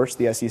monthly reports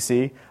to the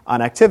SEC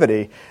on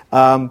activity.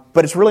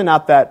 But it's really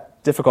not that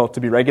difficult to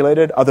be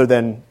regulated other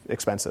than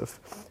expensive.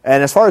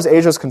 And as far as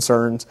Asia is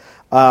concerned,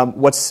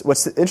 what's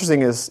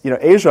interesting is,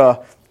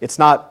 Asia, it's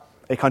not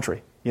a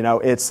country.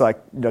 It's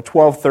like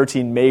 12,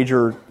 13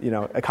 major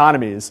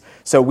economies.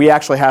 So we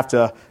actually have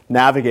to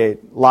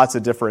navigate lots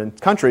of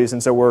different countries.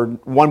 And so we're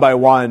one by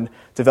one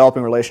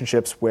developing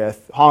relationships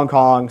with Hong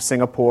Kong,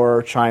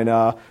 Singapore,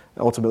 China,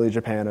 ultimately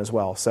Japan as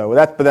well. So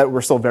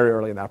we're still very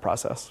early in that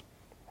process.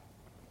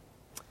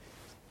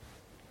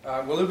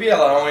 Will it be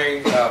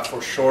allowing for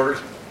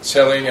short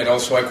selling and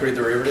also equity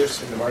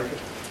derivatives in the market?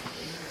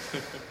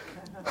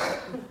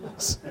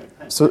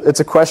 So it's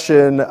a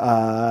question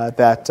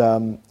that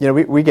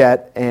we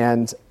get,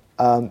 and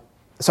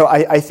so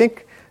I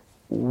think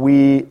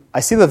I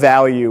see the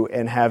value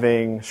in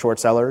having short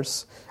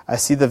sellers. I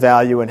see the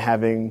value in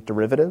having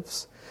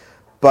derivatives,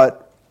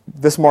 but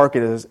this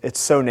market it's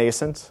so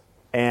nascent,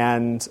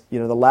 and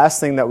the last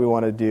thing that we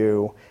want to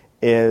do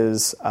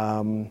is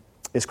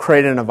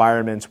create an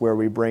environment where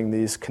we bring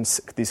these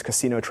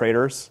casino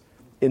traders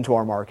into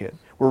our market.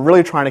 We're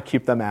really trying to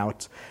keep them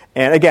out.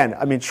 And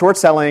again, short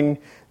selling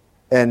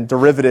and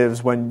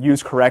derivatives, when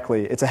used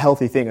correctly, it's a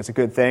healthy thing, it's a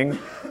good thing.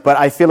 But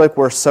I feel like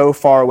we're so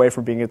far away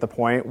from being at the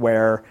point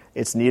where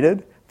it's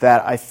needed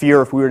that I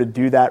fear if we were to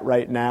do that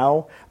right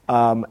now,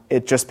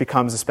 it just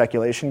becomes a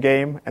speculation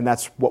game, and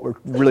that's what we're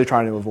really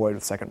trying to avoid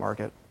with second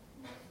market.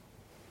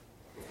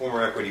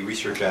 Former equity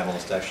research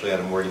analyst, actually out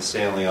of Morgan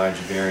Stanley, ING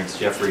Barings,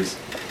 Jefferies,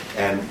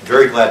 and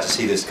very glad to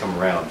see this come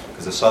around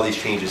because I saw these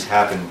changes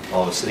happen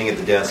while I was sitting at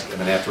the desk and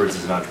then afterwards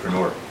as an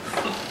entrepreneur.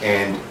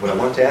 And what I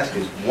wanted to ask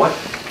is what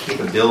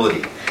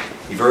capability,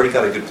 you've already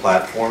got a good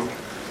platform,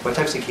 what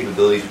types of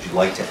capabilities would you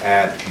like to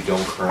add that you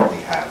don't currently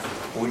have?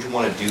 What would you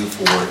want to do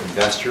for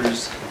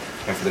investors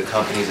and for the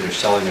companies that are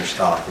selling their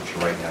stock that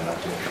you're right now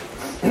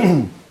not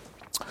doing?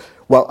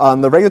 Well, on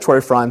the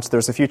regulatory front,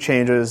 there's a few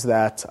changes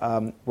that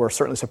we're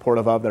certainly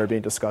supportive of that are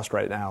being discussed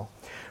right now.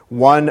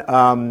 One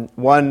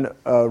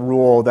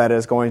rule that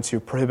is going to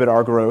prohibit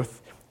our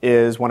growth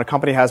is when a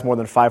company has more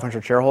than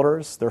 500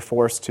 shareholders, they're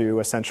forced to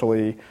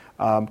essentially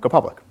go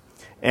public.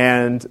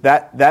 And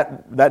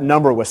that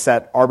number was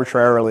set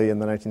arbitrarily in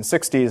the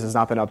 1960s, has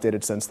not been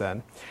updated since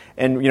then.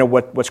 And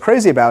what's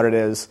crazy about it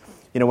is,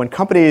 when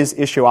companies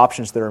issue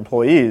options to their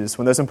employees,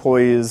 when those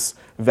employees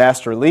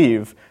vest or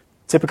leave,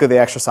 typically they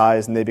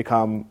exercise and they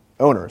become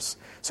owners.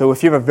 So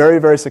if you have a very,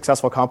 very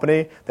successful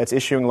company that's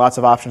issuing lots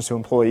of options to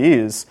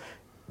employees,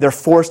 they're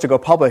forced to go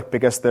public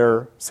because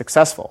they're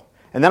successful.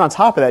 And then on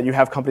top of that, you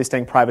have companies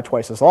staying private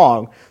twice as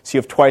long, so you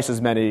have twice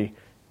as many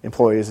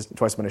employees,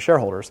 twice as many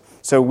shareholders.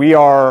 So we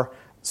are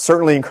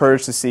certainly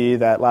encouraged to see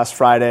that last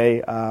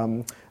Friday,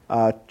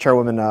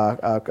 Chairwoman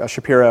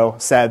Shapiro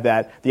said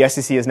that the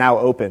SEC is now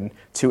open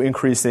to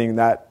increasing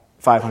that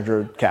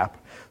 500 cap.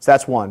 So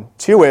that's one.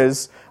 Two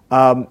is,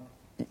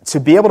 to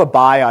be able to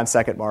buy on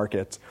second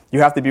market,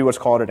 you have to be what's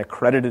called an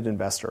accredited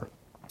investor.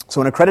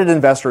 So an accredited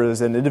investor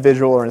is an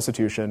individual or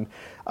institution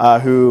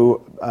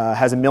who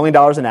has $1 million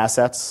in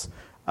assets,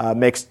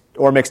 makes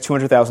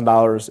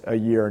 $200,000 a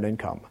year in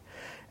income.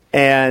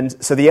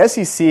 And so the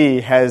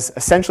SEC has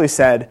essentially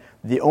said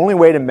the only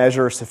way to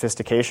measure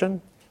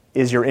sophistication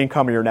is your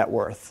income or your net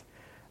worth.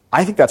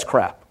 I think that's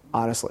crap,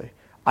 honestly.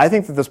 I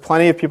think that there's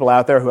plenty of people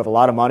out there who have a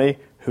lot of money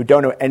who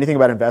don't know anything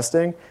about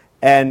investing.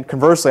 And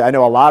conversely, I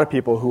know a lot of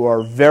people who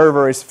are very,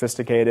 very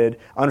sophisticated,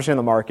 understand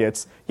the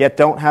markets, yet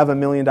don't have $1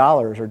 million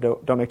or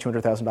don't make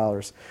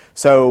 $200,000.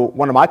 So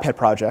one of my pet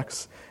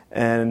projects,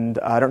 and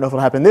I don't know if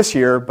it'll happen this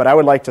year, but I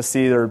would like to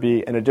see there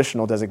be an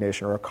additional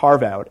designation or a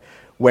carve-out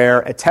where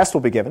a test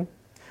will be given,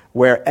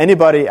 where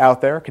anybody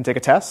out there can take a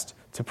test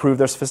to prove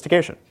their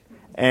sophistication.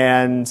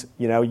 And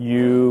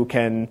you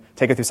can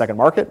take it through second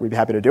market. We'd be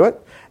happy to do it.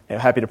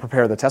 Happy to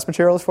prepare the test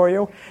materials for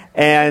you.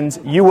 And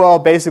you will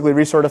basically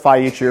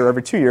recertify each year,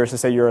 every 2 years, to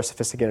say you're a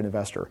sophisticated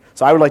investor.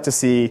 So I would like to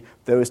see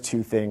those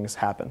two things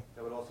happen.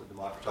 That would also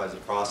democratize democratize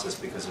the process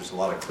because there's a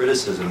lot of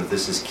criticism that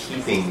this is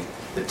keeping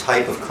the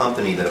type of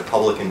company that a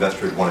public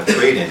investor would want to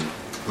trade in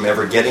from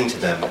ever getting to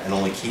them and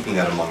only keeping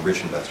that among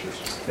rich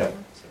investors. Yeah.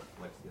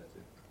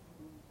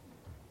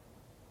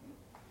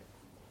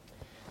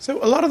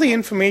 So a lot of the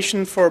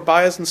information for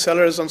buyers and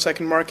sellers on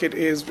second market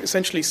is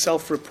essentially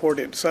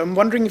self-reported. So I'm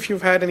wondering if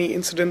you've had any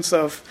incidents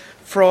of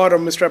fraud or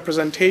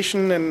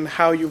misrepresentation and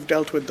how you've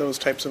dealt with those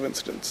types of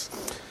incidents.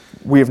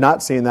 We have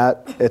not seen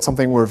that. It's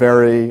something we're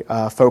very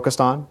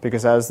focused on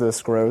because as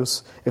this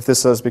grows, if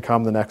this does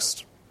become the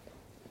next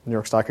New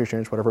York Stock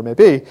Exchange, whatever it may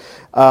be,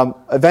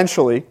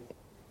 eventually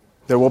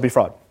there will be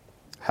fraud.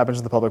 Happens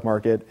in the public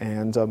market.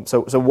 And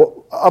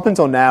up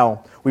until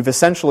now, we've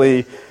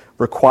essentially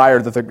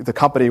required that the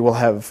company will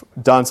have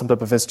done some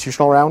type of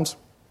institutional round,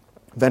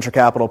 venture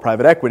capital,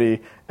 private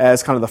equity,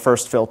 as kind of the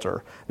first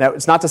filter. Now,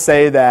 it's not to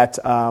say that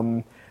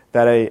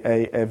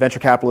a venture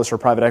capitalist or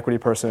private equity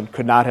person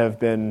could not have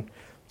been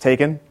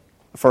taken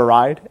for a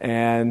ride,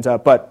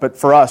 but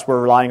for us,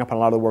 we're relying upon a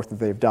lot of the work that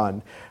they've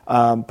done.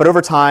 But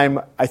over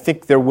time, I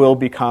think there will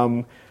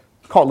become,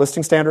 call it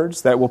listing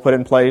standards, that we'll put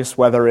in place,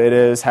 whether it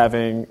is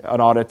having an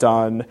audit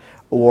done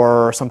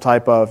or some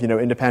type of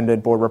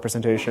independent board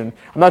representation.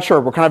 I'm not sure.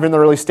 We're kind of in the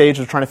early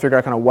stages of trying to figure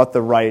out kind of what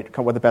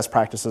the best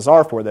practices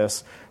are for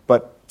this.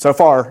 But so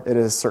far, it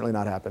has certainly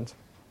not happened.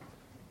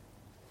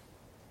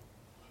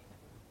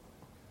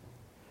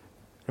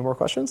 Any more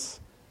questions?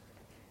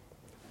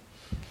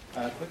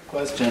 Quick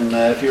question.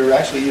 If you're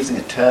actually using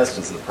a test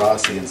as a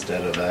proxy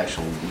instead of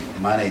actual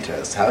money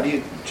test, how do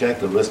you check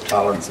the risk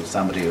tolerance of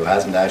somebody who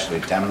hasn't actually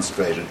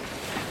demonstrated,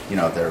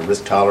 their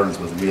risk tolerance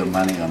with real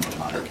money on the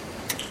line?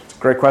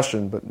 Great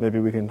question, but maybe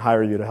we can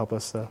hire you to help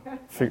us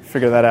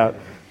figure that out.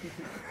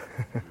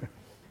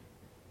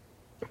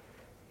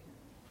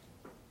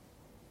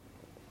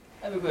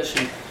 I have a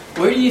question.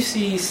 Where do you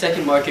see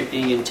second market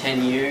being in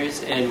 10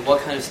 years, and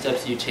what kind of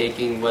steps are you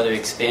taking, whether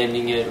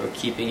expanding it or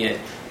keeping it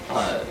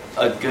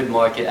a good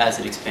market as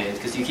it expands?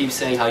 Because you keep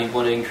saying how you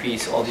want to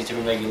increase all these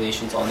different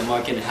regulations on the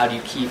market, and how do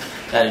you keep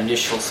that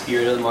initial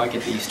spirit of the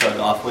market that you started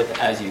off with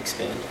as you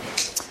expand?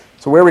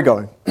 So where are we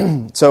going?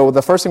 So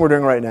the first thing we're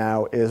doing right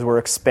now is we're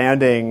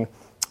expanding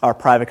our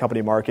private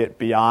company market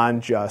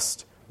beyond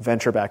just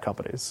venture-backed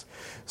companies.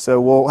 So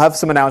we'll have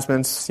some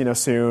announcements,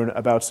 soon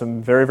about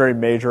some very, very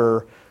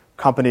major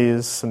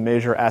companies, some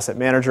major asset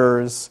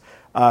managers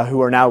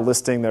who are now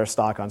listing their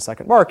stock on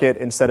second market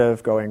instead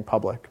of going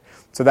public.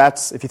 So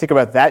that's, if you think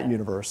about that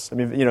universe,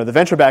 the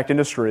venture-backed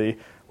industry,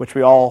 which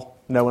we all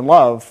know and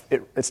love,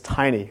 it's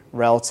tiny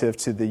relative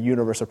to the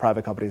universe of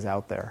private companies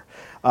out there.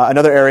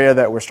 Another area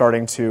that we're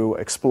starting to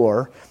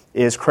explore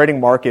is creating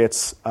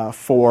markets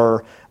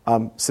for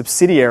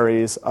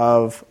subsidiaries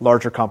of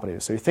larger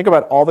companies. So you think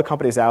about all the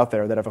companies out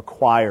there that have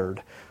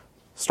acquired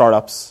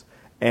startups,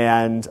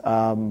 and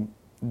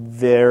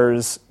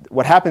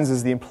what happens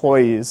is the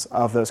employees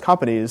of those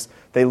companies,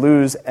 they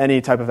lose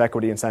any type of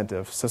equity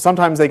incentive. So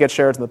sometimes they get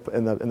shares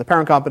in the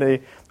parent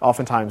company,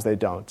 oftentimes they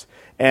don't.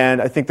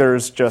 And I think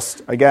there's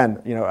just,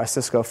 again, a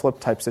Cisco flip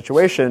type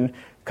situation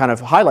kind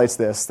of highlights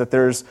this, that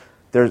there's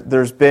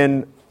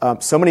been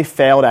so many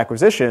failed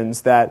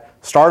acquisitions that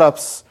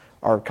startups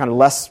are kind of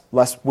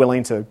less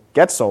willing to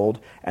get sold,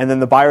 and then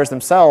the buyers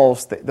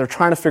themselves, they're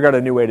trying to figure out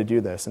a new way to do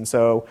this. And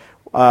so,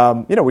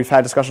 we've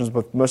had discussions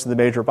with most of the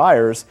major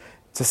buyers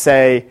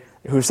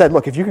who said,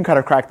 look, if you can kind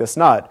of crack this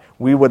nut,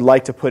 we would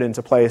like to put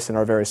into place in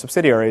our various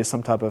subsidiaries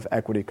some type of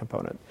equity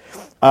component.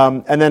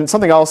 And then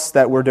something else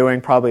that we're doing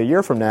probably a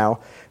year from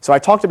now, so I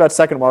talked about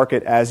second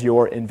market as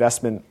your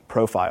investment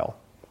profile.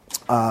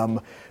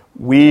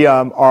 We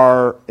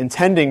are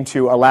intending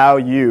to allow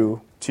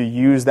you to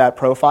use that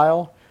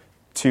profile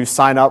to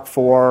sign up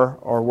for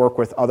or work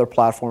with other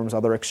platforms,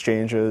 other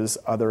exchanges,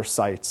 other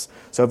sites.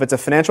 So if it's a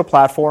financial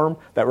platform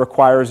that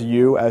requires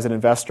you as an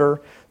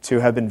investor to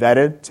have been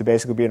vetted, to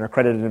basically be an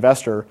accredited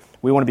investor,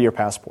 we want to be your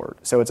passport.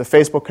 So it's a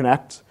Facebook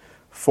Connect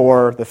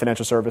for the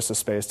financial services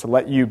space to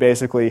let you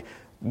basically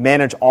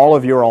manage all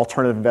of your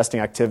alternative investing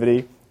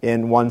activity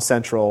in one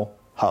central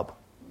hub.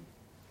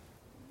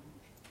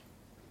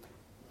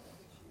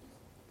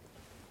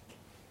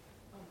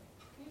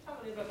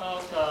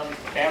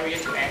 About barrier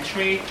to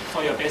entry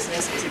for your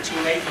business? Is it too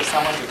late for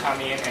someone to come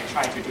in and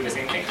try to do the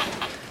same thing?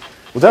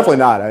 Well, definitely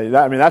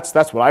not.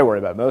 That's what I worry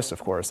about most.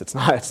 Of course, it's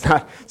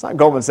not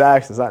Goldman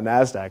Sachs. It's not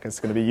NASDAQ. It's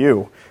going to be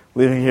you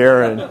leaving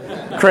here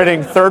and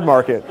creating third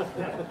market.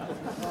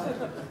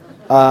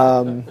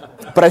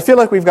 But I feel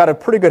like we've got a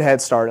pretty good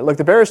head start. Look,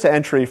 the barriers to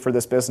entry for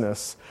this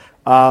business,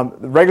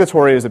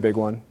 regulatory is a big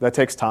one. That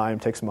takes time,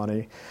 takes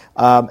money,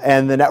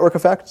 and the network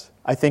effect,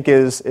 I think,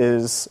 is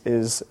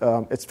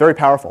it's very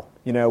powerful.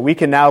 We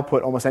can now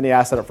put almost any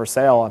asset up for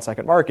sale on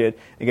second market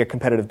and get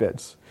competitive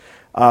bids.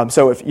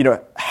 So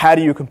how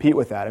do you compete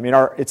with that?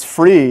 It's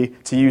free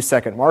to use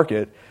second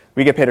market.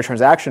 We get paid a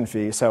transaction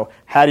fee. So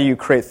how do you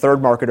create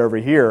third market over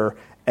here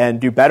and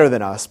do better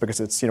than us? Because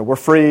it's we're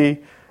free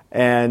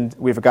and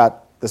we've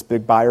got this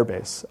big buyer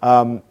base.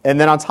 And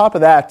then on top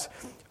of that,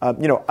 I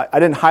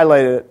didn't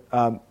highlight it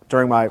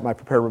during my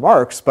prepared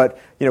remarks, but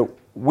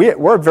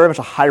we're very much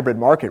a hybrid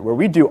market where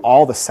we do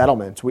all the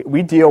settlements.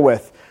 We deal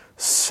with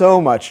so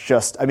much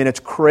it's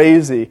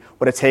crazy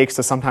what it takes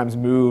to sometimes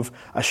move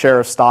a share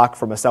of stock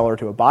from a seller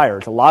to a buyer.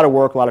 It's a lot of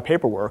work, a lot of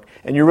paperwork,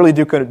 and you really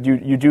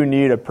do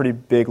need a pretty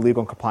big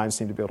legal and compliance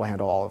team to be able to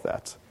handle all of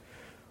that.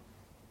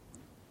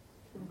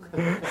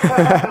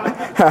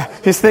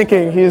 He's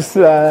thinking, he's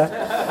in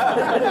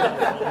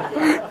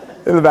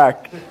the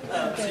back.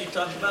 So you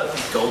talked about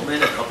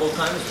Goldman a couple of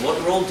times. What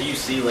role do you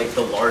see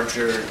the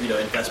larger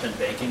investment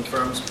banking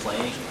firms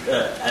playing,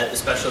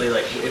 especially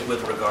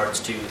with regards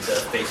to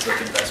the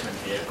Facebook investment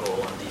vehicle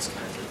and these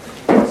kinds of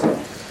things?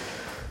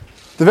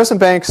 The investment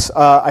banks,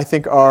 I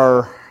think,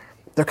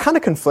 they're kind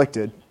of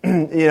conflicted,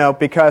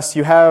 because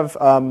you have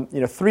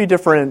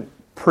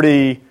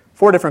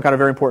four different kind of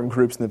very important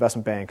groups in the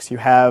investment banks. You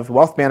have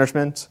wealth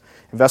management,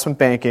 investment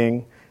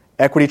banking,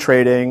 equity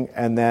trading,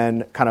 and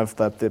then kind of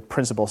the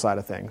principal side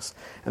of things.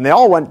 And they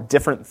all want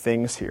different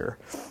things here.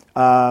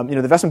 The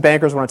investment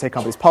bankers want to take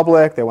companies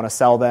public. They want to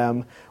sell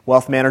them.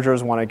 Wealth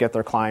managers want to get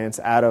their clients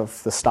out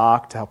of the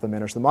stock to help them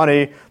manage the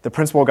money. The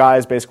principal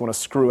guys basically want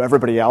to screw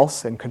everybody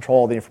else and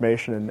control the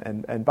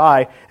information and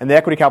buy. And the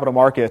equity capital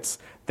markets,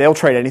 they'll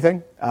trade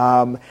anything.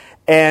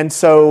 And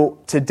so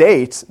to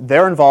date,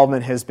 their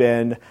involvement has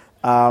been,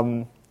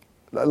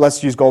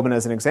 let's use Goldman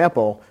as an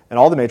example, and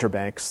all the major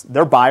banks,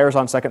 they're buyers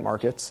on second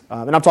markets.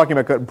 And I'm talking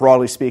about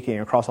broadly speaking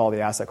across all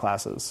the asset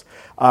classes.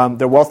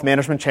 Their wealth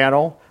management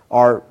channel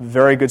are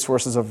very good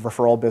sources of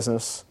referral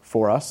business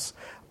for us.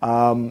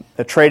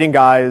 The trading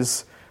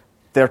guys,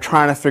 they're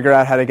trying to figure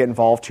out how to get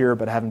involved here,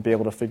 but haven't been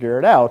able to figure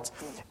it out.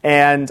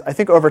 And I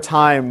think over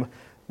time,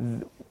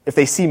 if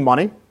they see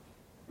money,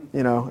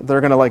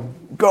 they're going to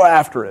go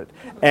after it.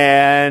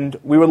 And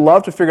we would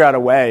love to figure out a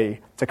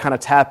way to kind of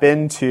tap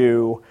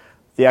into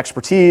the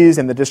expertise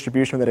and the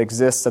distribution that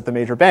exists at the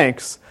major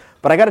banks.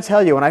 But I got to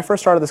tell you, when I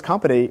first started this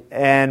company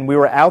and we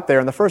were out there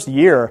in the first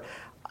year,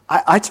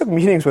 I took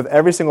meetings with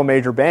every single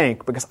major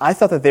bank because I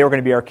thought that they were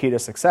going to be our key to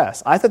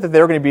success. I thought that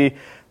they were going to be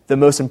the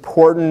most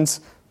important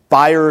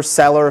buyers,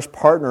 sellers,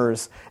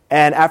 partners.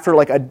 And after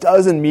a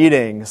dozen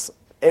meetings,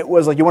 it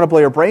was you want to blow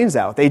your brains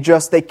out. They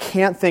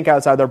can't think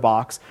outside their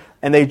box,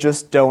 and they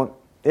just don't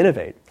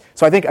innovate.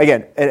 So I think,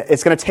 again,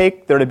 it's going to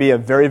take there to be a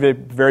very, very,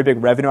 very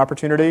big revenue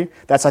opportunity.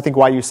 That's, I think,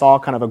 why you saw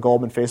kind of a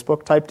Goldman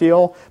Facebook type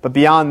deal. But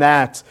beyond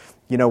that,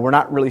 we're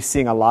not really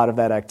seeing a lot of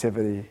that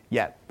activity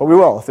yet. But we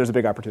will if there's a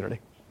big opportunity.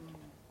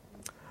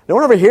 No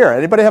one over here.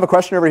 Anybody have a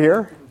question over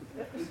here?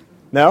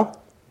 No?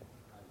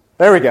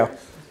 There we go.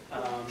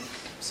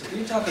 So can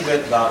you talk a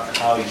bit about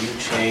how you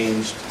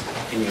changed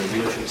in your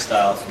leadership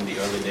style from the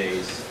early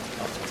days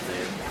up to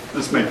today?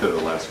 Let's make that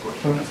the last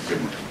question. That's a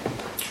good one.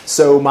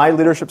 So my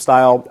leadership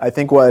style, I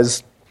think,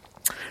 was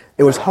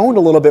honed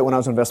a little bit when I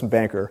was an investment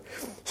banker.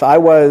 So I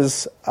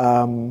was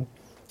at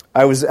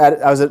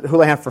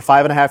Houlihan for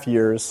 5.5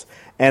 years,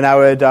 and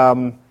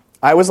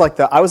I was like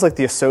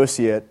the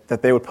associate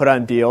that they would put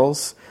on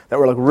deals that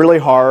were really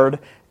hard,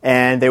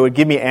 and they would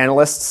give me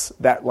analysts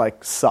that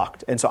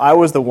sucked. And so I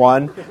was the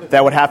one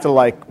that would have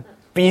to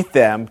beat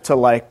them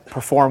to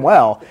perform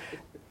well.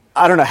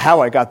 I don't know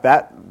how I got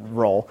that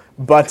role,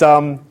 but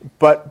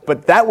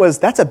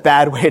that's a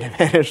bad way to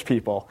manage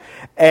people.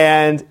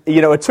 And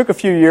it took a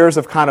few years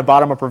of kind of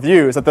bottom up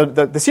reviews.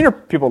 The senior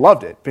people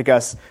loved it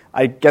because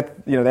I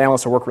get the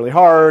analysts will work really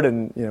hard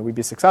and we'd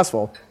be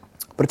successful.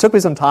 But it took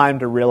me some time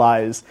to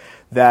realize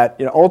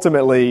that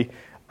ultimately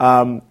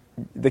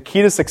the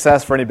key to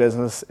success for any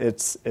business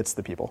it's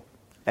the people.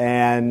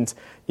 And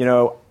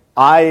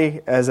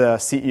I as a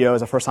CEO,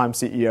 as a first time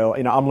CEO,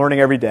 I'm learning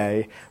every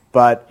day.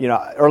 But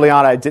early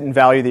on, I didn't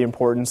value the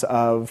importance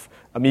of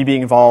me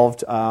being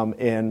involved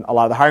in a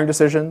lot of the hiring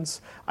decisions.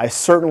 I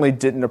certainly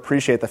didn't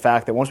appreciate the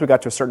fact that once we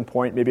got to a certain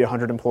point, maybe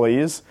 100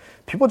 employees,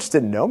 people just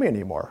didn't know me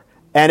anymore.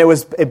 And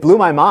it blew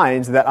my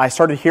mind that I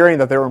started hearing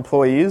that there were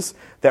employees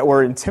that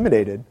were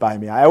intimidated by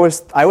me. I always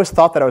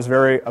thought that I was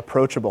very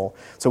approachable.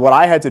 So what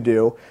I had to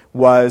do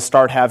was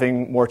start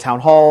having more town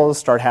halls,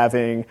 start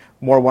having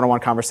more one-on-one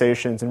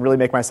conversations, and really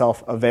make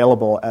myself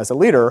available as a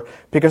leader.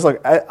 Because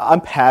look,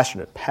 I'm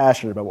passionate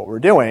about what we're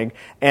doing.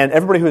 And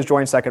everybody who has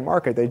joined Second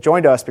Market, they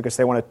joined us because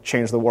they want to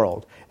change the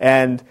world.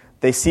 And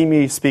they see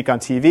me speak on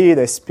TV,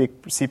 they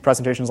see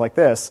presentations like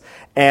this,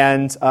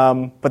 and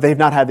but they've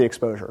not had the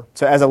exposure.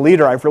 So as a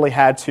leader, I've really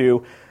had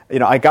to,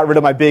 I got rid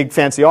of my big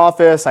fancy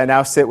office. I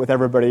now sit with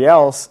everybody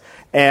else.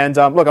 And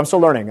look, I'm still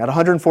learning. At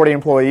 140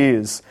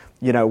 employees,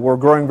 we're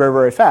growing very,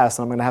 very fast,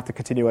 and I'm going to have to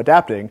continue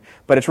adapting.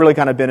 But it's really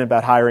kind of been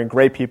about hiring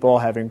great people,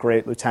 having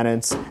great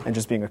lieutenants, and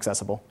just being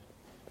accessible.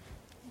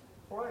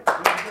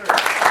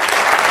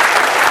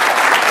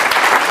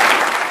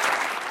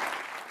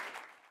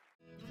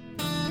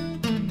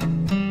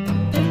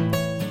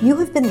 You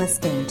have been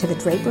listening to the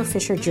Draper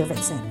Fisher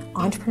Jurvetson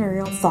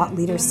Entrepreneurial Thought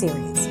Leader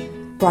Series,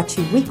 brought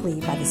to you weekly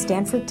by the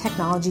Stanford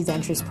Technology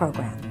Ventures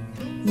Program.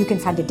 You can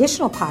find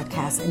additional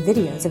podcasts and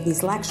videos of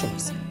these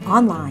lectures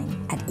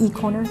online at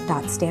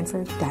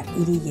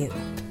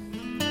ecorner.stanford.edu.